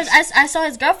then I saw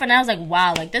his girlfriend, and I was like,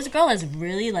 wow, like, this girl is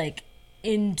really, like,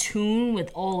 in tune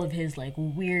with all of his, like,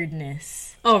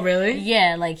 weirdness. Oh, really?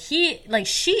 Yeah, like, she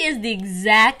is the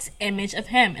exact image of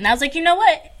him. And I was like, you know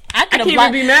what? I could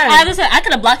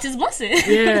have blocked his blessing.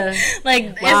 Yeah.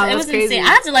 Like, wow, it was crazy. Insane. I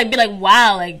had to, like, be like,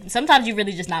 wow, like, sometimes you're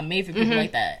really just not made for people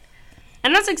like that.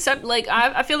 And that's like,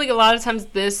 I feel like a lot of times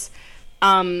this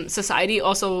society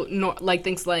also like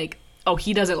thinks like, oh,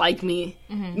 he doesn't like me,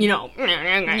 you know.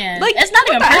 Yeah. Like, it's not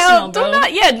even personal,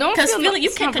 bro. Don't feel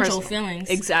you can't control feelings.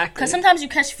 Exactly. Because sometimes you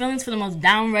catch feelings for the most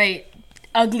downright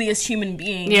ugliest human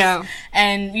beings. Yeah.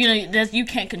 And, you know, you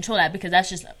can't control that because that's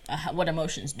just what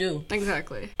emotions do.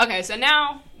 Exactly. Okay, so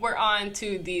now we're on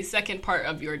to the second part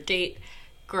of your date,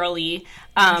 girly,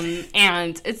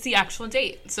 and it's the actual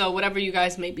date. So whatever you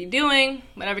guys may be doing,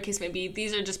 whatever case may be,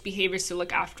 these are just behaviors to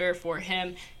look after for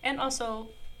him and also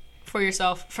for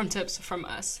yourself from tips from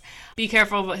us. Be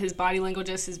careful about his body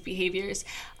languages, his behaviors.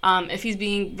 If he's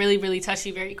being really, really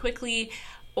touchy very quickly,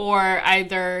 or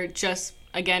either just,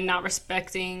 again, not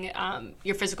respecting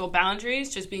your physical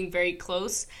boundaries, just being very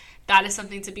close, that is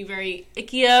something to be very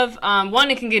icky of.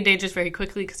 One, it can get dangerous very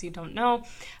quickly because you don't know.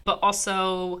 But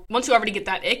also, once you already get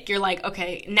that ick, you're like,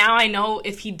 okay, now I know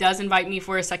if he does invite me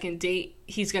for a second date,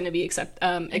 he's going to be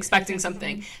expecting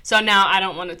something. So now I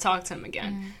don't want to talk to him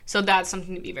again. So that's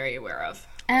something to be very aware of.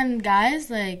 And guys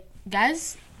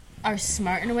are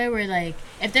smart in a way where, like,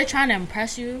 if they're trying to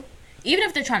impress you, even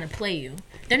if they're trying to play you,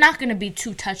 they're not going to be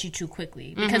too touchy too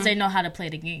quickly because they know how to play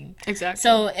the game. Exactly.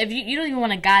 So if you don't even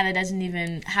want a guy that doesn't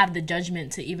even have the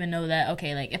judgment to even know that,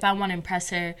 okay, like, if I want to impress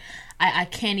her, I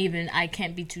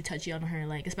can't be too touchy on her,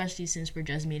 like, especially since we're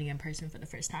just meeting in person for the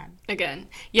first time. Again.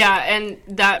 Yeah, and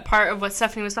that part of what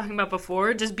Stephanie was talking about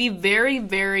before, just be very,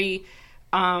 very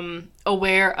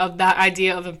aware of that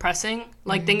idea of impressing.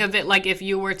 Like, think of it like if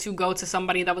you were to go to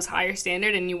somebody that was higher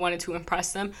standard and you wanted to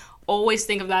impress them, always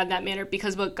think of that in that manner,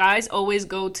 because what guys always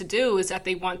go to do is that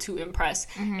they want to impress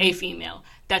a female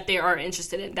that they are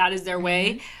interested in. That is their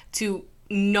way to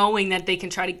knowing that they can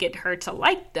try to get her to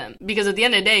like them, because at the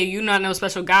end of the day, you're not no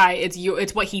special guy.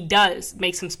 It's what he does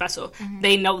makes him special.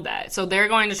 They know that, so they're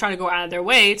going to try to go out of their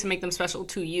way to make them special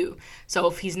to you. So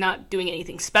if he's not doing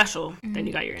anything special, then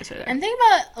you got your answer there. And think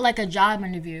about, like, a job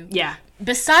interview. Yeah.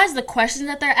 Besides the questions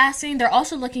that they're asking, they're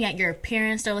also looking at your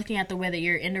appearance. They're looking at the way that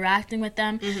you're interacting with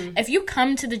them. If you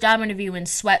come to the job interview in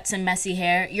sweats and messy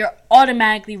hair, you're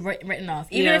automatically written off.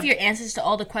 Even if your answers to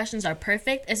all the questions are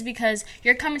perfect, it's because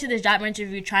you're coming to this job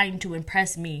interview trying to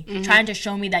impress me, trying to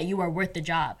show me that you are worth the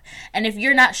job. And if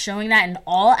you're not showing that in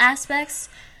all aspects,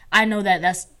 I know that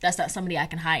that's not somebody I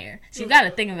can hire. So you got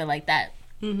to think of it like that.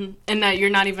 Mm-hmm. And that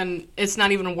it's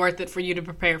not even worth it for you to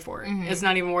prepare for it. Mm-hmm. It's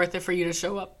not even worth it for you to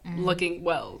show up looking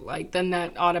well. Like, then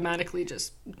that automatically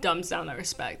just dumbs down the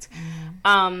respect.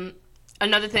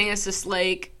 Another thing is just,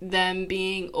 like, them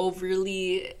being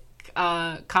overly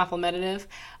complimentative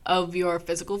of your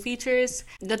physical features.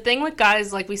 The thing with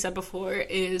guys, like we said before,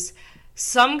 is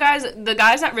some guys, the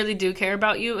guys that really do care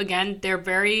about you, again, their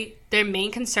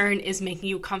main concern is making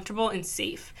you comfortable and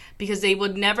safe, because they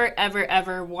would never, ever,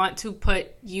 ever want to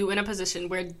put you in a position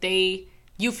where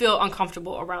you feel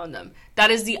uncomfortable around them.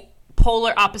 That is the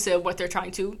polar opposite of what they're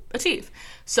trying to achieve.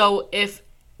 So if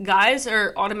guys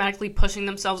are automatically pushing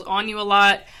themselves on you a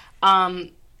lot, I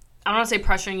don't want to say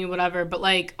pressuring you, whatever, but,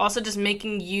 like, also just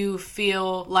making you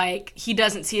feel like he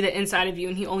doesn't see the inside of you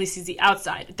and he only sees the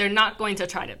outside. They're not going to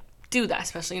try to do that,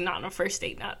 especially not on a first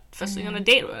date, not especially on a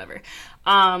date or whatever.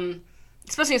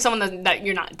 Especially with someone that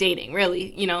you're not dating,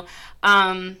 really, you know.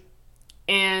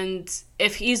 And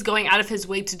if he's going out of his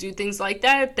way to do things like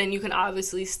that, then you can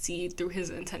obviously see through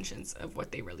his intentions of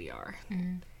what they really are.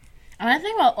 Mm-hmm. And I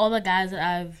think about all the guys that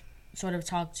I've sort of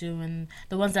talked to, and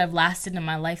the ones that have lasted in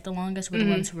my life the longest were the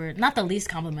ones who were not the least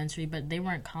complimentary, but they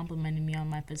weren't complimenting me on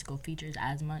my physical features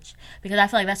as much, because I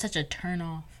feel like that's such a turn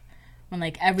off when,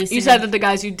 like, you said that the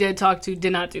guys you did talk to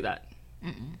did not do that.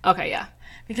 Okay, yeah,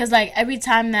 because, like, every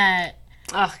time that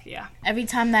yeah. Every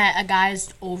time that a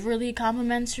guy's overly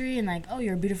complimentary and, like, oh,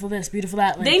 you're beautiful this, beautiful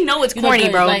that, like, they know it's corny,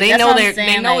 bro. Like, they know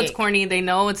it's corny. They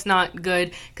know it's not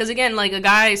good. Because, again, like, a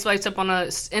guy swipes up on a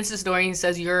Insta story and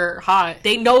says you're hot.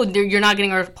 They know you're not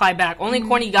getting a reply back. Only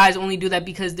corny guys only do that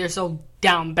because they're so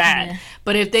down bad. Yeah.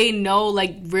 But if they know,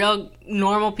 like, real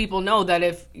normal people know that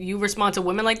if you respond to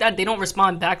women like that, they don't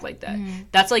respond back like that.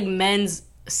 That's, like, men's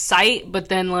sight, but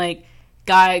then, like,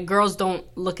 girls don't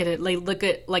look at it. They look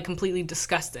at, like, completely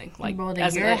disgusting. Like, bro,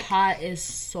 you're hot is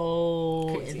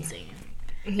so crazy. Insane.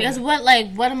 Because what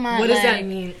am I? What does that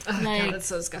mean? Oh, like, God, that's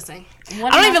so disgusting.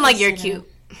 I don't even like you're cute.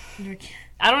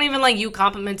 I don't even like you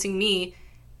complimenting me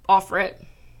off rip.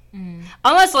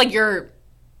 Unless, like,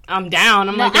 I'm down.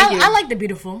 I'm like, thank you. I like the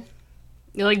beautiful.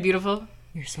 You like beautiful?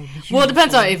 You're so beautiful. Well, it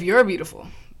depends on if you're beautiful.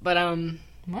 But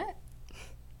what?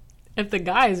 If the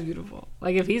guy is beautiful,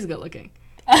 like, if he's good looking.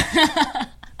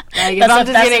 Like, if I'm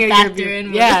just getting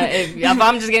if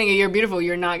I'm just getting a you're beautiful,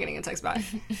 you're not getting a text back.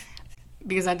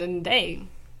 Because at the end of the day,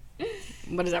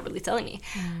 what is that really telling me?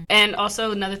 And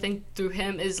also another thing through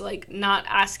him is, like, not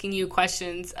asking you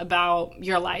questions about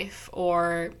your life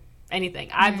or anything.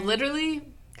 I haven't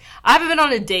been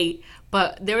on a date,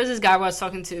 but there was this guy I was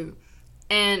talking to,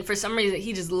 and for some reason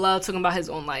he just loved talking about his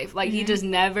own life. Like, he just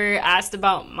never asked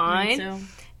about mine.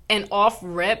 And off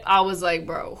rip, I was like,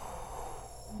 bro,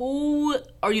 who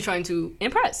are you trying to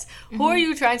impress? Who are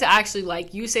you trying to actually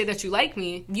like? You say that you like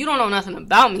me. You don't know nothing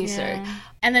about me, sir.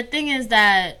 And the thing is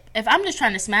that if I'm just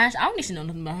trying to smash, I don't need to know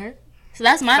nothing about her. So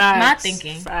that's my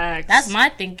thinking. Facts. That's my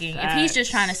thinking. Facts. If he's just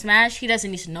trying to smash, he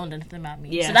doesn't need to know nothing about me.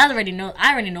 Yeah. So I already know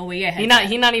where you're headed.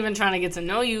 He's not even trying to get to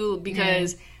know you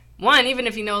because... One, even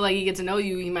if you know, like, you get to know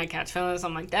you, he might catch feelings,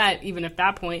 something like that, even at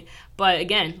that point. But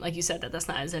again, like you said, that's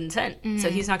not his intent. So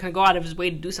he's not going to go out of his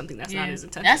way to do something that's not his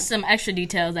intention. That's some extra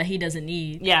details that he doesn't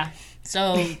need. Yeah.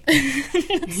 So, you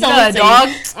got a dog?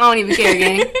 I don't even care,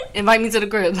 gang. Invite me to the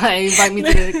crib. Like, invite me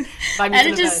to the That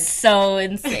is just so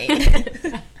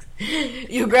insane.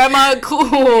 Your grandma,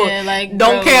 cool. Yeah, like,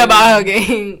 don't care about her,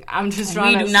 gang. I'm just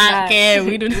trying to care.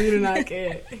 We do not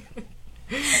care.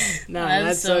 No,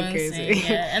 that's so crazy.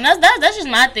 Yeah. And that's just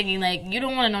my thinking. Like, you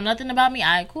don't want to know nothing about me?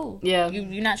 Alright, cool. Yeah.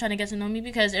 You're not trying to get to know me,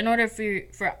 because in order for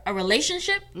a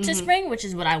relationship to spring, which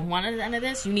is what I want at the end of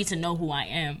this, you need to know who I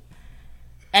am.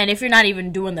 And if you're not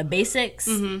even doing the basics,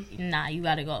 nah, you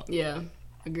gotta go. Yeah,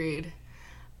 agreed.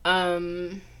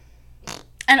 And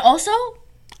also,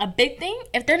 a big thing,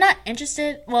 if they're not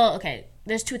interested, well, okay,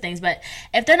 there's two things, but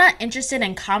if they're not interested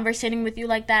in conversating with you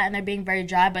like that and they're being very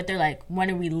dry, but they're like,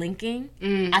 when are we linking?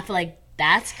 I feel like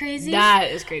that's crazy. That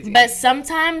is crazy. But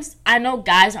sometimes, I know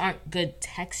guys aren't good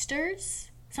texters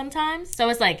sometimes. So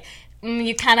it's like,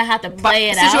 you kind of have to play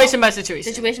it out. Situation by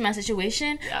situation. Situation by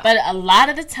situation. Yeah. But a lot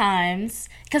of the times,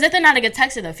 because if they're not a good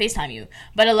texter, they'll FaceTime you.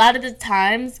 But a lot of the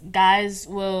times, guys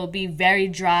will be very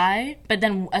dry. But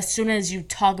then as soon as you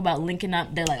talk about linking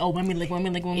up, they're like, oh, when we link. You want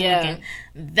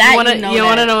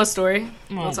to know a story?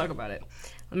 We'll talk about it.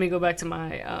 Let me go back to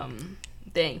my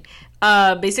thing.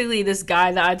 Basically, this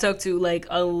guy that I talked to, like,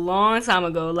 a long time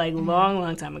ago, like,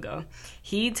 long time ago,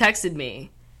 he texted me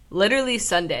literally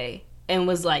Sunday and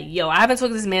was like, yo, I haven't talked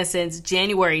to this man since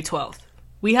January 12th.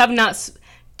 We have not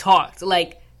talked.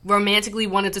 Like, romantically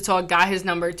wanted to talk, got his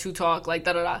number to talk, like,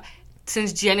 da-da-da.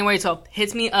 Since January 12th.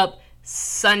 Hits me up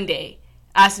Sunday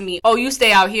asking me, "Oh, you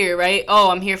stay out here, right? Oh,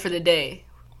 I'm here for the day."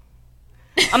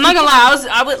 I'm not gonna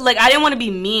lie, I didn't want to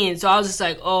be mean, so I was just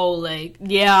like, "Oh, like,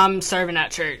 yeah, I'm serving at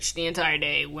church the entire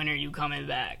day. When are you coming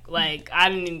back?" Like, I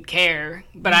didn't even care,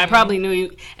 but I probably knew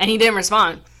you, and he didn't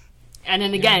respond. And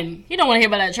then again, you don't want to hear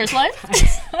about that church life.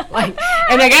 Like,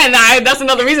 and again, that's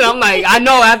another reason I'm like, I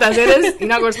know after I say this, you're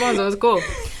not gonna respond, so it's cool.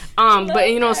 But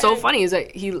you know, what's so funny is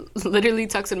that he literally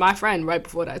texted my friend right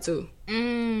before that too.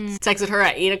 Texted her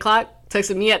at 8:00,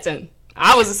 texted me at 10.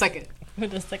 I was the second. I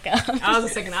was the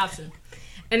second option.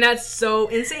 And that's so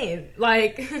insane.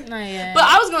 Like, but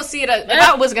I was gonna see it if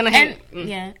I was gonna hang.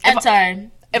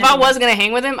 If I was gonna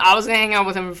hang with him, I was gonna hang out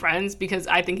with him with friends because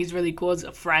I think he's really cool as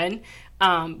a friend.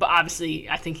 But obviously,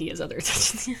 I think he has other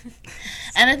intentions.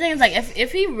 And the thing is, like,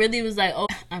 if he really was like, "Oh,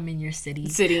 I'm in your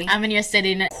city, I'm in your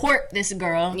city," and court this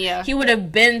girl, he would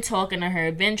have been talking to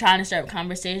her, been trying to start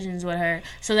conversations with her.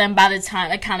 So then, by the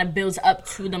time it kind of builds up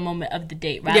to the moment of the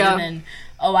date, rather than,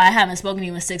 "Oh, I haven't spoken to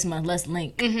you in 6 months, let's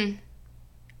link." Mm-hmm.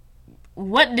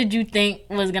 What did you think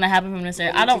was gonna happen from this?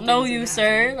 Sir, I don't know you,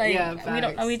 sir. Like, we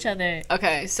don't know each other.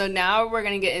 Okay, so now we're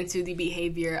gonna get into the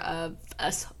behavior of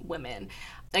us women.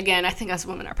 Again, I think us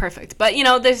women are perfect, but you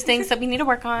know, there's things that we need to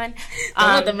work on.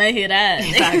 Don't let the men hear that.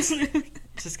 Facts.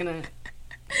 Just gonna.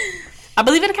 I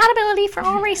believe in accountability for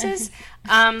all races.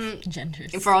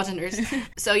 Genders. For all genders.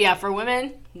 So yeah, for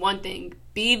women, one thing: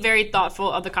 be very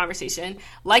thoughtful of the conversation.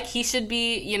 Like he should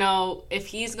be. You know, if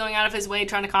he's going out of his way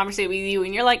trying to conversate with you,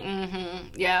 and you're like,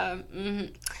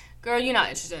 girl, you're not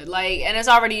interested. Like, and it's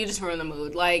already you just ruined the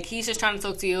mood. Like he's just trying to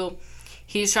talk to you.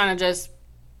 He's trying to just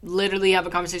literally have a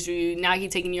conversation with you. Now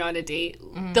he's taking you on a date.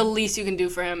 The least you can do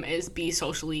for him is be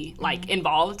socially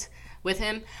involved with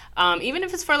him, even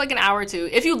if it's for like an hour or two.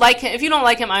 If you like him, if you don't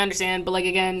like him, I understand, but like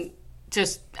again,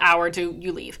 just hour or two,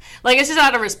 you leave. Like it's just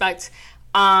out of respect,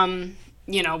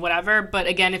 you know, whatever. But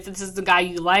again, if this is the guy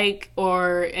you like,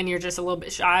 and you're just a little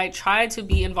bit shy, try to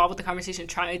be involved with the conversation.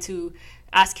 Try to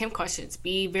ask him questions.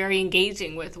 Be very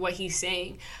engaging with what he's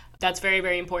saying. That's very,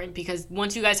 very important, because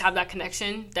once you guys have that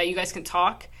connection that you guys can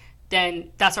talk,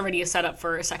 then that's already a setup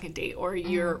for a second date or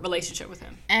your relationship with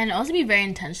him. And also be very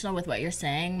intentional with what you're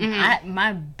saying.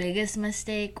 My biggest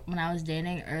mistake when I was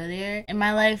dating earlier in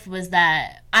my life was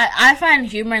that I find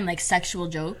humor in like sexual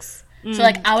jokes. So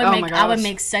like I would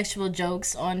make sexual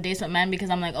jokes on dates with men because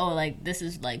I'm like, oh, like this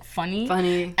is like funny,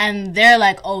 and they're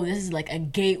like, oh, this is like a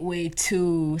gateway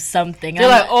to something. They're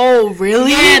like, oh,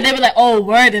 really? Yeah, they were like, oh,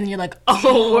 word, and you're like,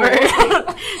 oh, word.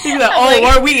 You're like, oh,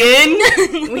 word, we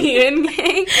in,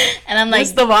 gang. And I'm like,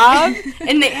 that's the vibe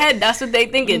in their head. That's what they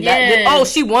thinking. Yeah. Oh,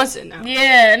 she wants it now.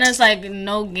 Yeah, and it's like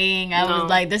no gang. I was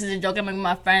like, this is a joke I'm making with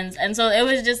my friends, and so it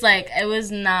was just like it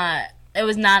was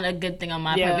not a good thing on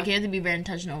my part, because you have to be very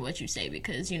intentional with what you say,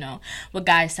 because, you know, with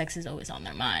guys, sex is always on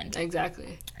their mind.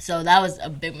 Exactly. So that was a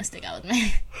big mistake I was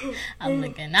making. I'm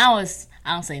thinking, I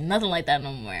don't say nothing like that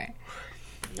no more.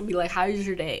 I'll be like, how's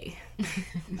your day?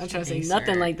 I'm trying to say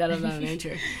nothing like that of that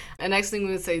nature. And next thing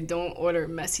we would say, don't order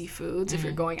messy foods if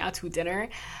you're going out to dinner.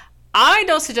 I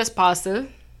don't suggest pasta.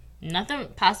 Nothing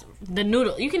pasta. The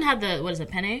noodle. You can have the, what is it,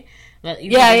 penne? But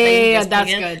yeah,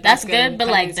 that's good. That's good, but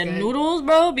like the noodles,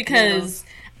 bro, because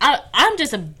I'm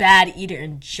just a bad eater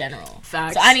in general.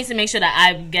 Facts. So I need to make sure that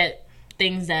I get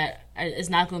things that is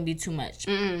not going to be too much.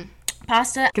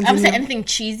 Pasta. I would say anything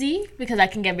cheesy, because I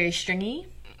can get very stringy.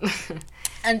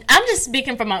 And I'm just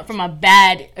speaking from a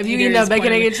bad. If you eat that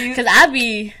bacon, egg, and cheese, because I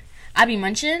be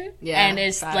munching, and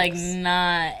it's facts. Like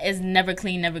it's never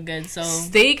clean, never good. So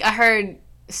steak, I heard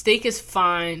steak is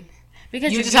fine.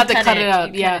 Because you just have to cut it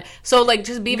up, yeah. So like,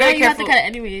 just be very careful. You have to cut it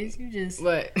anyways. You just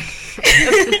what?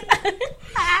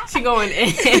 She going in.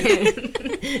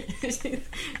 She's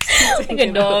like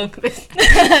a dog.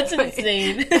 That's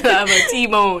insane. I'm a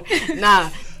T-bone. Nah.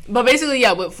 But basically,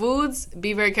 yeah, with foods,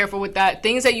 be very careful with that.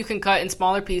 Things that you can cut in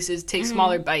smaller pieces, take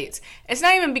smaller bites. It's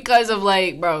not even because of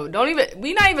like, bro,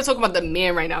 we not even talking about the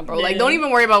man right now, bro. Yeah. Like, don't even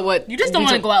worry about what. You just don't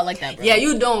want to go out like that, bro. Yeah,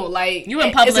 you don't. Like, you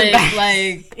in public,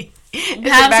 like,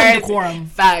 have some decorum.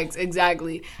 Facts,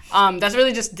 exactly. That's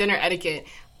really just dinner etiquette.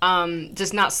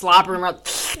 Just not slobbering around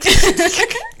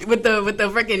with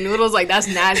the freaking noodles. Like, that's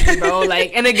nasty, bro.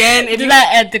 Like, and again, if do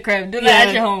that at the crib, do that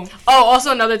at your home. Oh,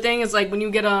 also another thing is like when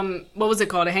you get what was it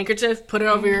called, a handkerchief, put it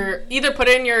over either put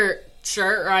it in your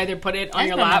shirt or either put it on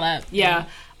your lap. Yeah.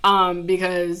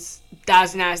 Because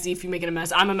that's nasty if you make it a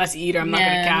mess. I'm a messy eater. I'm not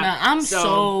gonna cap. No, I'm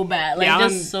so bad. Like,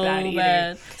 just so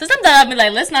bad. So sometimes I'll be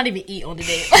like, let's not even eat on the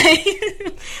date. Like,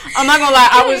 I'm not gonna lie,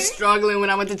 I was struggling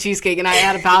when I went to Cheesecake and I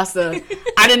had a pasta.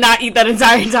 I did not eat that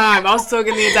entire time. I was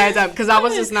talking the entire time because I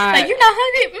was just not. Like, you're not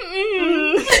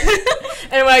hungry?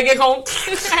 And when I get home,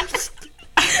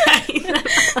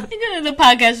 The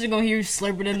podcast is gonna hear you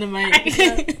slurping in the mic.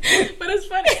 But it's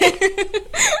funny.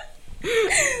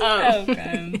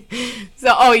 Okay. So,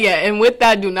 and with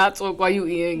that, do not talk while you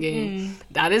eating game.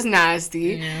 That is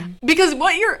nasty. Yeah. Because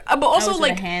what you're, but also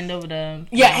like hand over the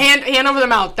hand over the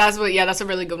mouth. That's a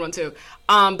really good one too.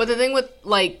 But the thing with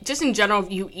like just in general,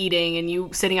 you eating and you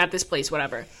sitting at this place,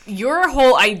 whatever. Your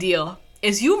whole ideal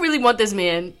is you really want this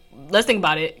man. Let's think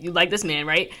about it. You like this man,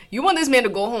 right? You want this man to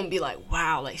go home and be like,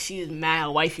 wow, like she's mad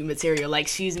wifey material. Like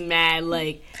she's mad,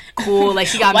 like cool. Like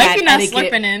she got wifey mad not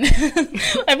slipping in.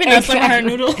 Wifey not slipping her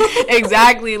noodle.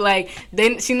 Exactly. Like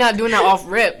she's not doing that off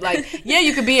rip. Like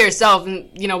you could be yourself, and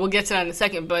we'll get to that in a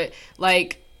second. But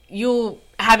like you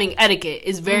having etiquette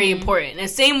is very important. And the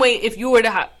same way, if you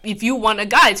want a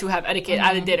guy to have etiquette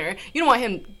at a dinner, you don't want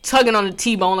him tugging on the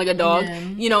T-bone like a dog,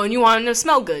 and you want him to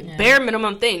smell good. Yeah. Bare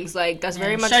minimum things. Like, that's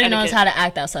very much etiquette. Knows how to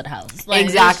act outside the house. Like,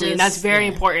 exactly. And that's very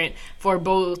important for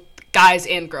both guys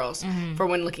and girls for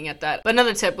when looking at that. But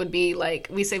another tip would be, like,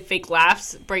 we say fake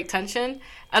laughs break tension.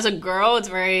 As a girl, it's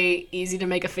very easy to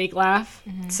make a fake laugh.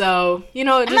 So, I'm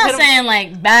not saying,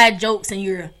 like, bad jokes and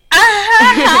you're...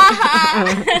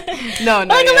 no,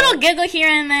 like a little giggle here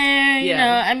and there, you know.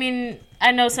 I mean,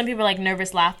 I know some people are like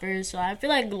nervous laughers, so I feel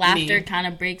like laughter kind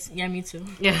of breaks. Yeah, me too.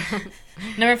 Yeah.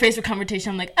 Never faced with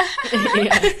confrontation. I'm like,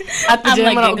 At the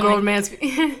gym, like, girl man's. Thank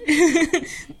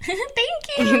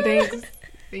you.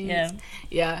 Thanks.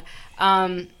 Yeah.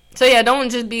 So don't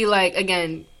just be like,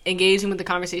 again, engaging with the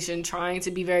conversation, trying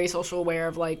to be very social aware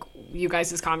of like you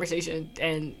guys' conversation,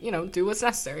 and do what's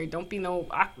necessary. Don't be no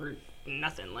awkward.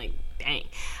 Nothing, like, dang.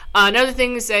 Another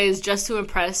thing to say is just to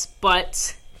impress,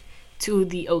 but to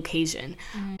the occasion.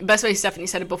 The best way Stephanie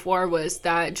said it before was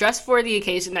that dress for the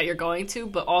occasion that you're going to,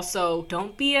 but also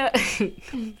don't be a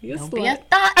don't be a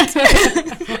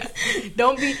thought.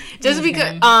 Don't be just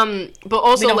because but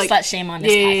also we don't like slut shame on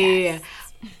this podcast. Yeah.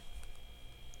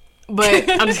 But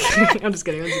I'm just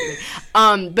kidding.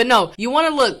 But no, you want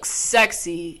to look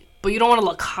sexy, but you don't want to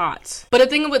look hot. But the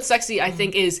thing with sexy, I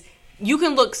think, is you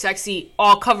can look sexy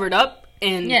all covered up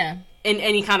in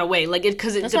any kind of way, like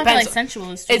because it depends. Why I feel like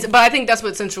sensual is too. But I think that's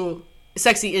what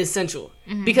sexy is sensual,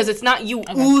 because it's not you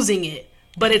oozing it,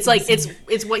 but it's like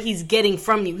it's what he's getting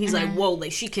from you. He's like, whoa,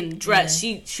 like she can dress,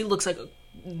 she looks like a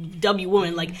W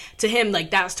woman. Like to him, like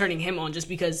that's turning him on just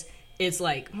because it's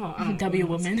like W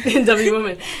woman, W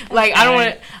woman. Like I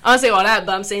don't say all that,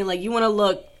 but I'm saying like you want to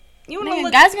look.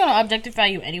 Guys are gonna objectify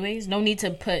you anyways. No need to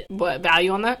put what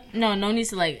value on that. No need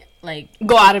to like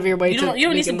go out of your way. You don't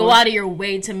need to go out of your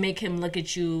way to make him look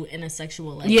at you in a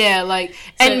sexual light. Yeah, like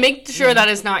and make sure that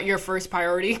is not your first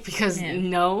priority because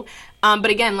no. But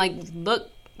again, like look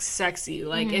sexy.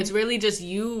 Like it's really just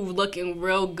you looking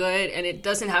real good, and it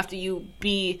doesn't have to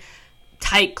be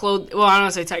tight clothes. Well, I don't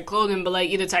want to say tight clothing, but like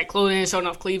either tight clothing, showing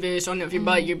off cleavage, showing off your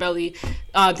butt, your belly, things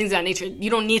of that nature. You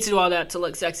don't need to do all that to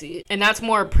look sexy, and that's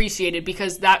more appreciated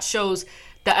because that shows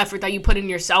the effort that you put in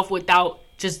yourself without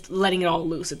just letting it all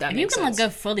loose. If that makes sense. You can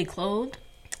look good fully clothed.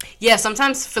 Yeah,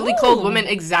 sometimes fully clothed women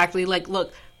like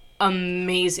look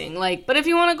amazing. Like, but if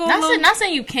you want to go, not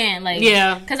saying you can't. Like,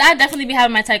 yeah, because I definitely be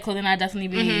having my tight clothing. I definitely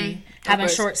be having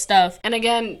short stuff. And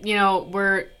again,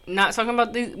 we're not talking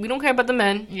about we don't care about the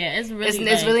men. Yeah, it's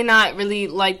really not really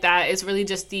like that. It's really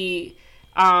just the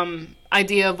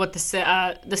idea of what the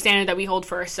standard that we hold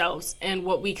for ourselves and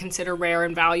what we consider rare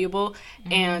and valuable,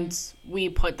 and we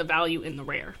put the value in the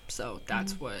rare. So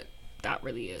that's what that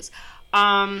really is.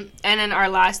 And then our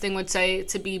last thing would say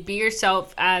to be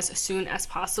yourself as soon as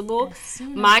possible.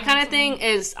 My kind of thing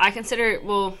is I consider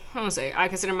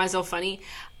myself funny.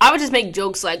 I would just make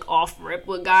jokes like off rip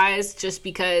with guys just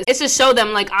because it's just show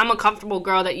them like I'm a comfortable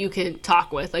girl that you can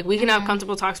talk with. Like we can have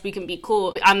comfortable talks, we can be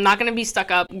cool. I'm not gonna be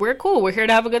stuck up. We're cool. We're here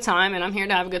to have a good time, and I'm here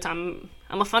to have a good time.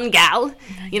 I'm a fun gal.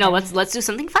 Let's do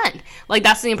something fun. Like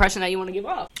that's the impression that you want to give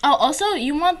off. Oh, also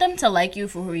you want them to like you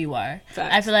for who you are.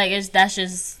 Facts. I feel like that's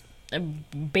just a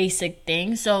basic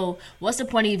thing. So what's the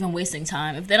point of even wasting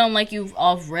time if they don't like you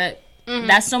off rip?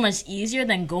 That's so much easier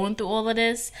than going through all of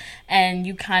this and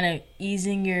you kind of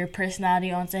easing your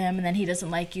personality onto him, and then he doesn't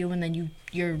like you, and then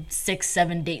you're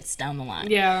 6-7 dates down the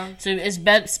line. Yeah. So it's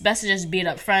best to just be it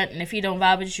up front, and if he don't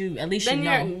vibe with you, at least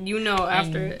then you know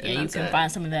after. And you can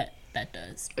find someone that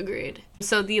does. Agreed.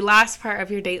 So the last part of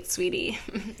your date, sweetie,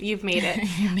 you've made it.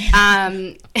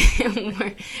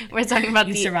 We're talking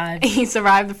about survived. You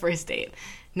survived the first date.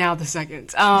 Now the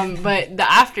second. But the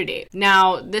after date.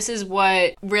 Now, this is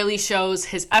what really shows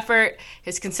his effort,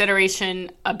 his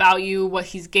consideration about you, what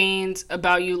he's gained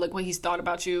about you, like what he's thought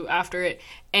about you after it,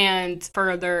 and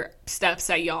further steps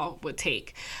that y'all would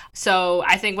take. So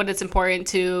I think what it's important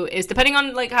to is, depending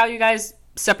on like how you guys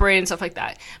separated and stuff like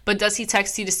that. But does he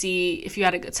text you to see if you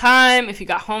had a good time, if you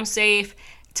got home safe,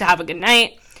 to have a good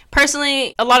night?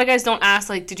 Personally, a lot of guys don't ask,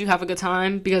 like, did you have a good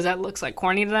time? Because that looks, like,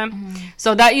 corny to them. Mm-hmm.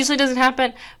 So that usually doesn't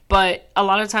happen. But a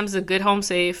lot of times the good home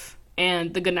safe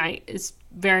and the good night is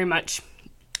very much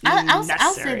I'll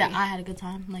say that I had a good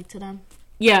time, like, to them.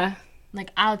 Yeah.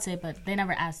 Like, I would say, but they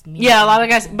never asked me. Yeah, a lot of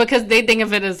guys, because they think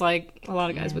of it as, like, a lot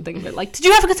of guys would think of it like, did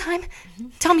you have a good time?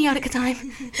 Tell me you had a good time.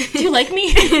 Do you like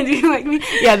me? Do you like me?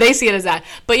 Yeah, they see it as that.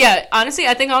 But yeah, honestly,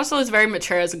 I think also it's very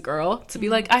mature as a girl to be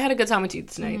like, I had a good time with you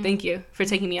tonight. Mm-hmm. Thank you for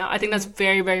taking me out. I think that's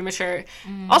very, very mature.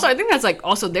 Mm-hmm. Also, I think that's, like,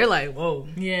 also they're like, whoa.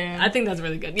 Yeah. I think that's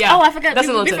really good. Yeah. Oh, I forgot.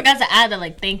 We forgot to add that,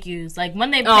 like, thank yous. Like,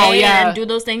 when they pay and do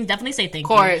those things, definitely say thank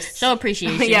you. Of course. Show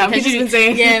appreciation. Yeah, we just been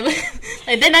saying. Yeah.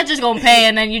 Like, they're not just going to pay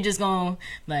and then you just going to,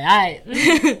 like, all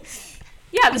right.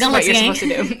 Yeah, this is what you're supposed to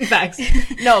do. Facts.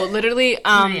 No, literally,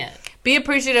 be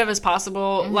appreciative as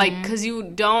possible. Mm-hmm. Like, because you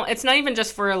don't, it's not even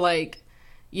just for, like,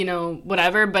 you know,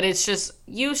 whatever, but it's just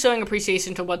you showing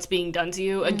appreciation to what's being done to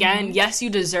you. Mm-hmm. Again, yes, you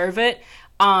deserve it.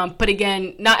 But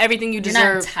again, not everything you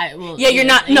deserve. You're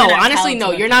not. No, honestly,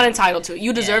 no, you're not entitled to it.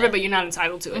 You deserve it, but you're not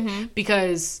entitled to it. Mm-hmm.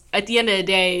 Because at the end of the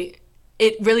day,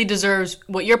 it really deserves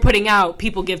what you're putting out,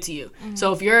 people give to you. Mm-hmm.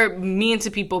 So if you're mean to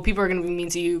people, people are going to be mean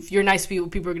to you. If you're nice to people,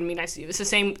 people are going to be nice to you. It's the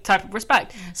same type of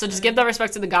respect. Mm-hmm. So just give that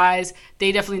respect to the guys.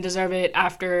 They definitely deserve it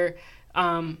after,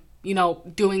 you know,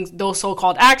 doing those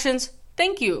so-called actions.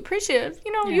 Thank you. Appreciative.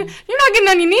 You know, you're not getting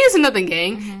on your knees or nothing,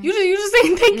 gang. Mm-hmm. You just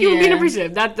saying thank you and being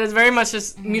appreciative. That's very much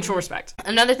just mutual respect.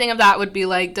 Another thing of that would be,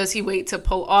 like, does he wait to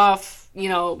pull off, you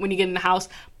know, when you get in the house?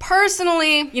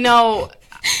 Personally, you know...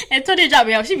 And Tony dropped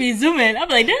me off. She be zooming. I'm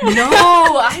like, damn. No,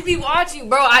 I be watching,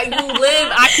 bro.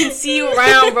 I can see you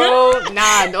around, bro.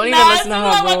 Nah, don't even listen to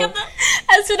her, bro.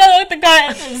 As soon as I look at the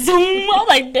car, zoom. I'm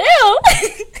like, damn.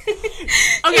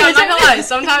 Okay, I'm not gonna lie.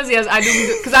 Sometimes, yes, I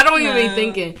do, because I don't even be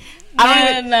thinking.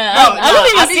 I don't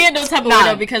even see it those type of way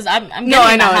though, because I'm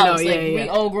getting in the house. Like, we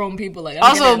all grown people. Like,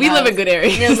 also, we live in good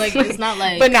areas. Yeah, like, it's not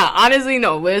like. But nah, honestly,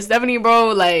 no. With Stephanie,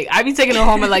 bro, like, I be taking her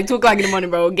home at like 2:00 in the morning,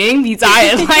 bro. Gang be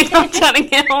tired. Like, I'm trying to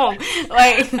get home.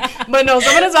 Like, but no,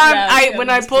 some of the time, when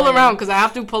I pull around, because I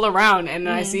have to pull around, and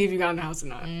then I see if you got in the house or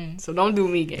not. So don't do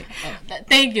me, gang.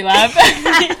 Thank you. That's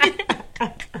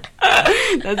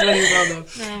funny as well,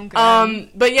 though.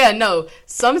 But yeah, no.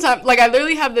 Sometimes, like, I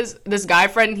literally have this guy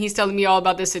friend, and he's telling me all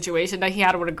about this situation that he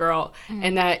had with a girl,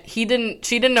 and that she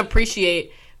didn't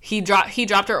appreciate. He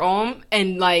dropped her home,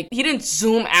 and, like, he didn't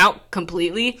zoom out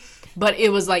completely, but it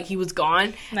was like he was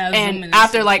gone. And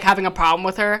after, like, having a problem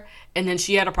with her, and then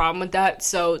she had a problem with that.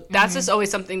 So that's just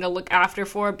always something to look after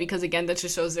for, because, again, that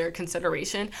just shows their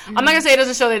consideration. I'm not gonna say it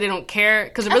doesn't show that they don't care,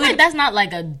 because really, like, that's not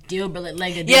like a deal breaker.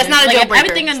 Like a deal it's not a deal breaker.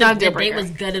 Everything in the date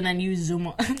was good, and then you zoom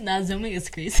on. Nah, zooming is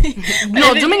crazy.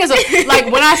 No, zooming is like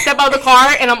when I step out of the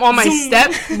car and I'm on my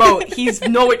step, bro. He's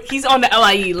on the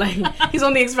LIE, like, he's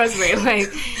on the expressway, like.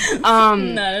 Nah,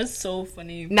 that's so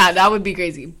funny. Nah, that would be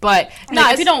crazy. But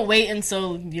if you don't wait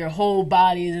until your whole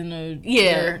body is in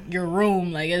your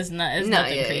room, like, it's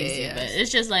nothing crazy, but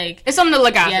it's just like, it's something to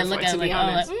look after. To be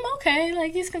honest. Okay,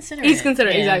 like, he's considerate.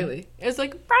 Exactly. It's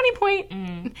like brownie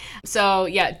point. So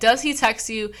yeah, does he text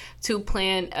you to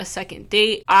plan a second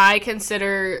date? I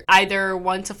consider either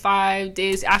 1 to 5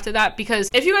 days after that, because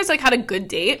if you guys, like, had a good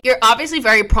date, you're obviously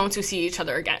very prone to see each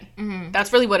other again.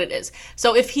 That's really what it is.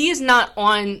 So if he is not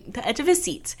on the edge of his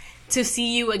seat to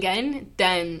see you again,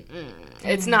 then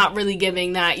it's not really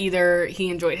giving that either he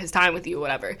enjoyed his time with you or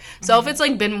whatever. So if it's,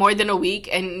 like, been more than a week,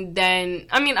 and then,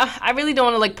 I mean, I really don't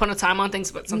want to, like, put a time on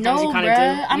things, but sometimes you kind of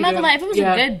do. I'm not gonna lie, if it was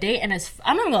a good date and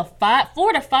I'm not gonna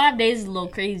 4 to 5 days is a little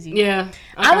crazy. Yeah.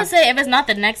 Okay. I would say if it's not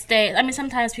the next day, I mean,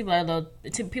 sometimes people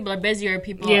are busier,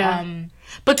 people,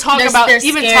 but talking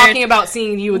about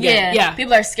seeing you again. Yeah.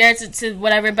 People are scared to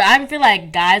whatever, but I feel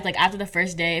like guys, like, after the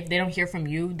first day, if they don't hear from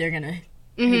you, they're gonna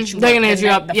they're gonna hit you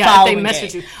up. If they mess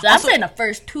with you. So I'm saying the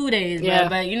first 2 days,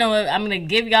 but you know what? I'm gonna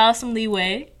give y'all some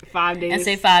leeway. 5 days. And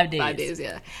say 5 days. 5 days,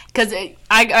 yeah. Because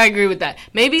I agree with that.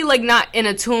 Maybe, like, not in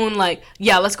a tune, like,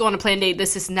 yeah, let's go on a planned date,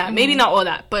 this and that. Maybe not all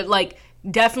that, but, like,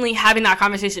 definitely having that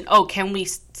conversation. Oh, can we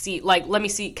see, like, let me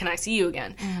see, can I see you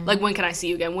again? Like, when can I see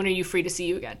you again? When are you free to see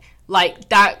you again? Like,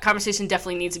 that conversation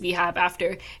definitely needs to be had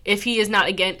after. If he is not,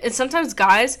 again, and sometimes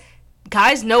guys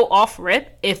know off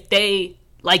rip if they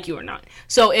like you or not.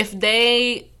 So if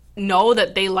they know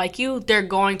that they like you, they're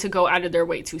going to go out of their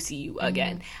way to see you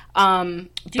again. Do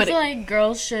you feel like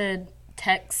girls should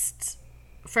text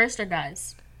first, or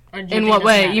guys? Or in what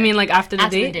way? You mean, like, after the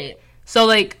date? So,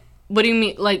 like, what do you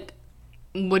mean? Like,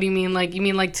 what do you mean? Like, you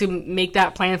mean, like, to make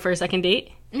that plan for a second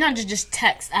date? Not just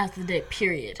text after the date,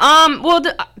 period. Well,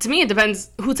 to me, it depends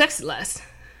who texted last.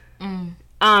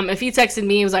 If he texted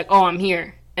me, he was like, oh, I'm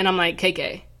here. And I'm like,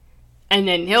 KK. And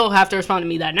then he'll have to respond to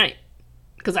me that night.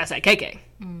 Because I said KK.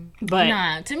 But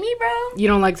nah, to me, bro. You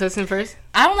don't like texting first?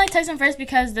 I don't like texting first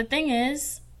because the thing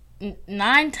is,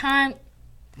 10 times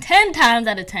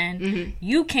out of 10,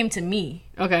 you came to me.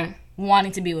 Okay.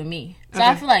 Wanting to be with me. So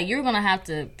I feel like you're going to have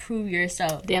to prove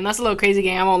yourself. Damn, that's a little crazy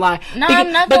game. I won't lie. No,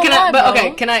 I'm not going to lie, bro.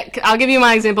 Okay, I'll give you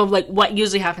my example of, like, what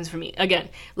usually happens for me. Again,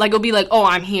 like, it'll be like, oh,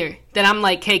 I'm here. Then I'm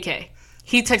like, KK.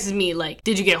 He texts me, like,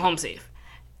 did you get home safe?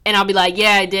 And I'll be like,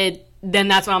 yeah, I did. Then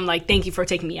that's when I'm like, thank you for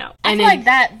taking me out. I feel like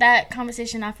that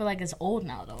conversation, I feel like, is old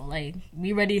now, though. Like,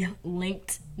 we already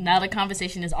linked. Now the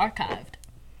conversation is archived.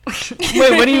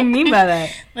 Wait, what do you mean by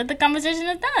that? Like, the conversation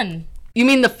is done. You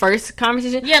mean the first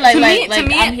conversation? Yeah, like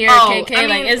I'm here, KK. I mean,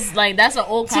 like, it's like, that's an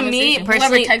old conversation. To me,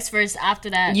 personally, whoever texts first after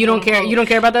that, you don't care. You don't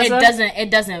care about that stuff? It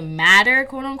doesn't matter,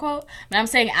 quote unquote. But I'm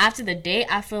saying after the date,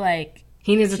 I feel like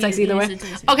he needs to text either way.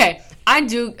 Okay, I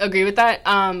do agree with that.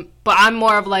 But I'm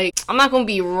more of like, I'm not gonna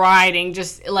be riding.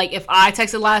 Just like if I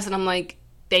texted last and I'm like,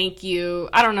 thank you.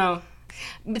 I don't know.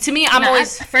 But to me, I'm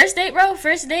always first date, bro.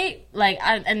 First date, like,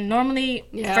 and normally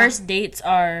first dates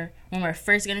are when we're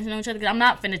first getting to know each other. Because I'm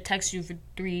not finna text you for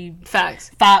 3 to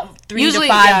 5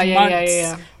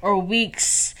 months or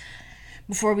weeks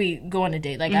before we go on a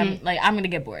date. Like I'm gonna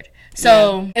get bored.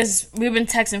 So we've been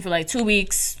texting for like 2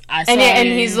 weeks. And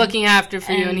he's looking after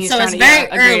for you, and he's so trying it's very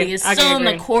early. Agree. It's still in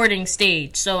the courting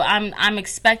stage. So I'm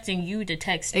expecting you to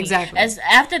text me. Exactly. As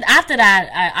after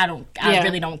that, I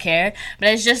really don't care. But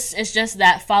it's just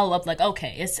that follow up. Like,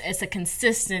 okay, it's a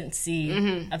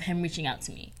consistency of him reaching out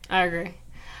to me. I agree.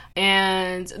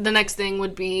 And the next thing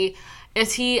would be,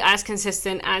 is he as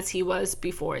consistent as he was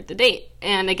before the date?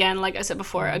 And again, like I said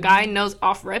before, a guy knows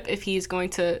off rip if he's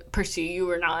going to pursue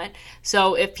you or not.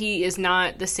 So if he is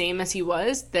not the same as he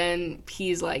was, then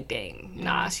he's like, dang,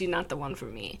 nah, she's not the one for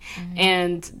me.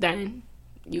 And then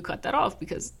you cut that off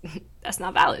because that's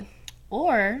not valid.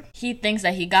 Or he thinks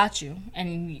that he got you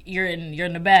and you're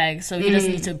in the bag, so he doesn't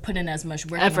need to put in as much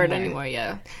effort anymore.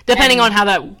 Yeah, depending on how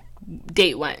that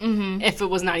date went, if it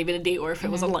was not even a date or if it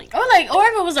was a link, or if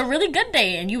it was a really good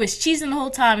date and you was cheesing the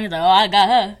whole time. He's like, oh, I got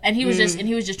her, and he was just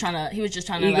trying to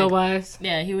ego wise.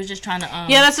 Yeah, he was just trying to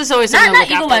that's just always something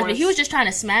not ego wise, but he was just trying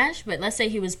to smash. But let's say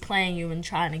he was playing you and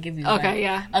trying to give you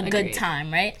a good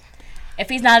time, right? If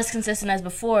he's not as consistent as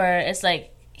before, it's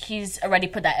like he's already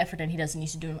put that effort in. He doesn't need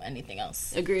to do anything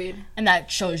else. Agreed. And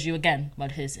that shows you again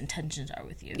what his intentions are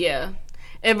with you. Yeah,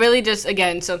 it really just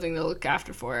again something to look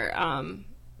after for.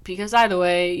 Because either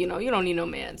way, you don't need no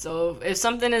man. So if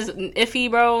something is iffy,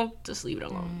 bro, just leave it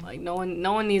alone. Like no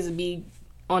one needs to be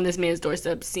on this man's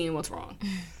doorstep seeing what's wrong.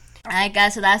 Alright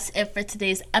guys, so that's it for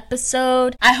today's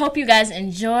episode. I hope you guys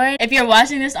enjoyed. If you're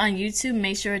watching this on YouTube,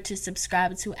 make sure to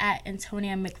subscribe to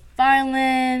 @Antonia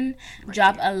McFarland.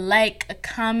 Drop a like, a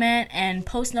comment, and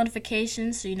post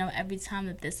notifications so you know every time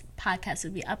that this podcast will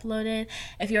be uploaded.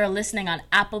 If you're listening on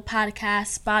Apple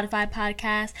Podcasts, Spotify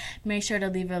Podcasts, make sure to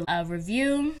leave a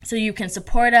review so you can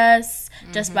support us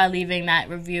just by leaving that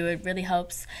review. It really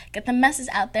helps get the message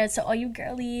out there so all you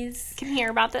girlies can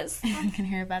hear about this. And we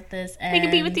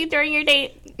can be with you during your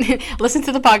date. Listen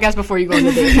to the podcast before you go on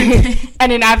the date.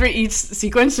 And then after each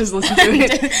sequence, just listen to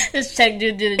it. Just check,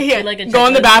 do like a go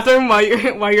in the bathroom while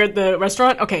you're at the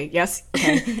restaurant. Okay, yes.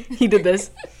 Okay. He did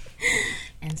this.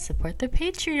 And support the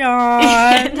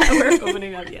Patreon. We're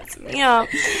opening up, yes. Yeah.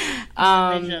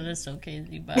 Patreon is so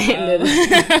crazy, but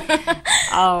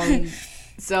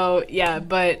so yeah,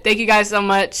 but thank you guys so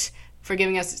much for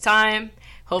giving us the time.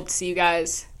 Hope to see you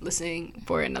guys listening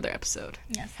for another episode.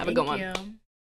 Yes, have a good one.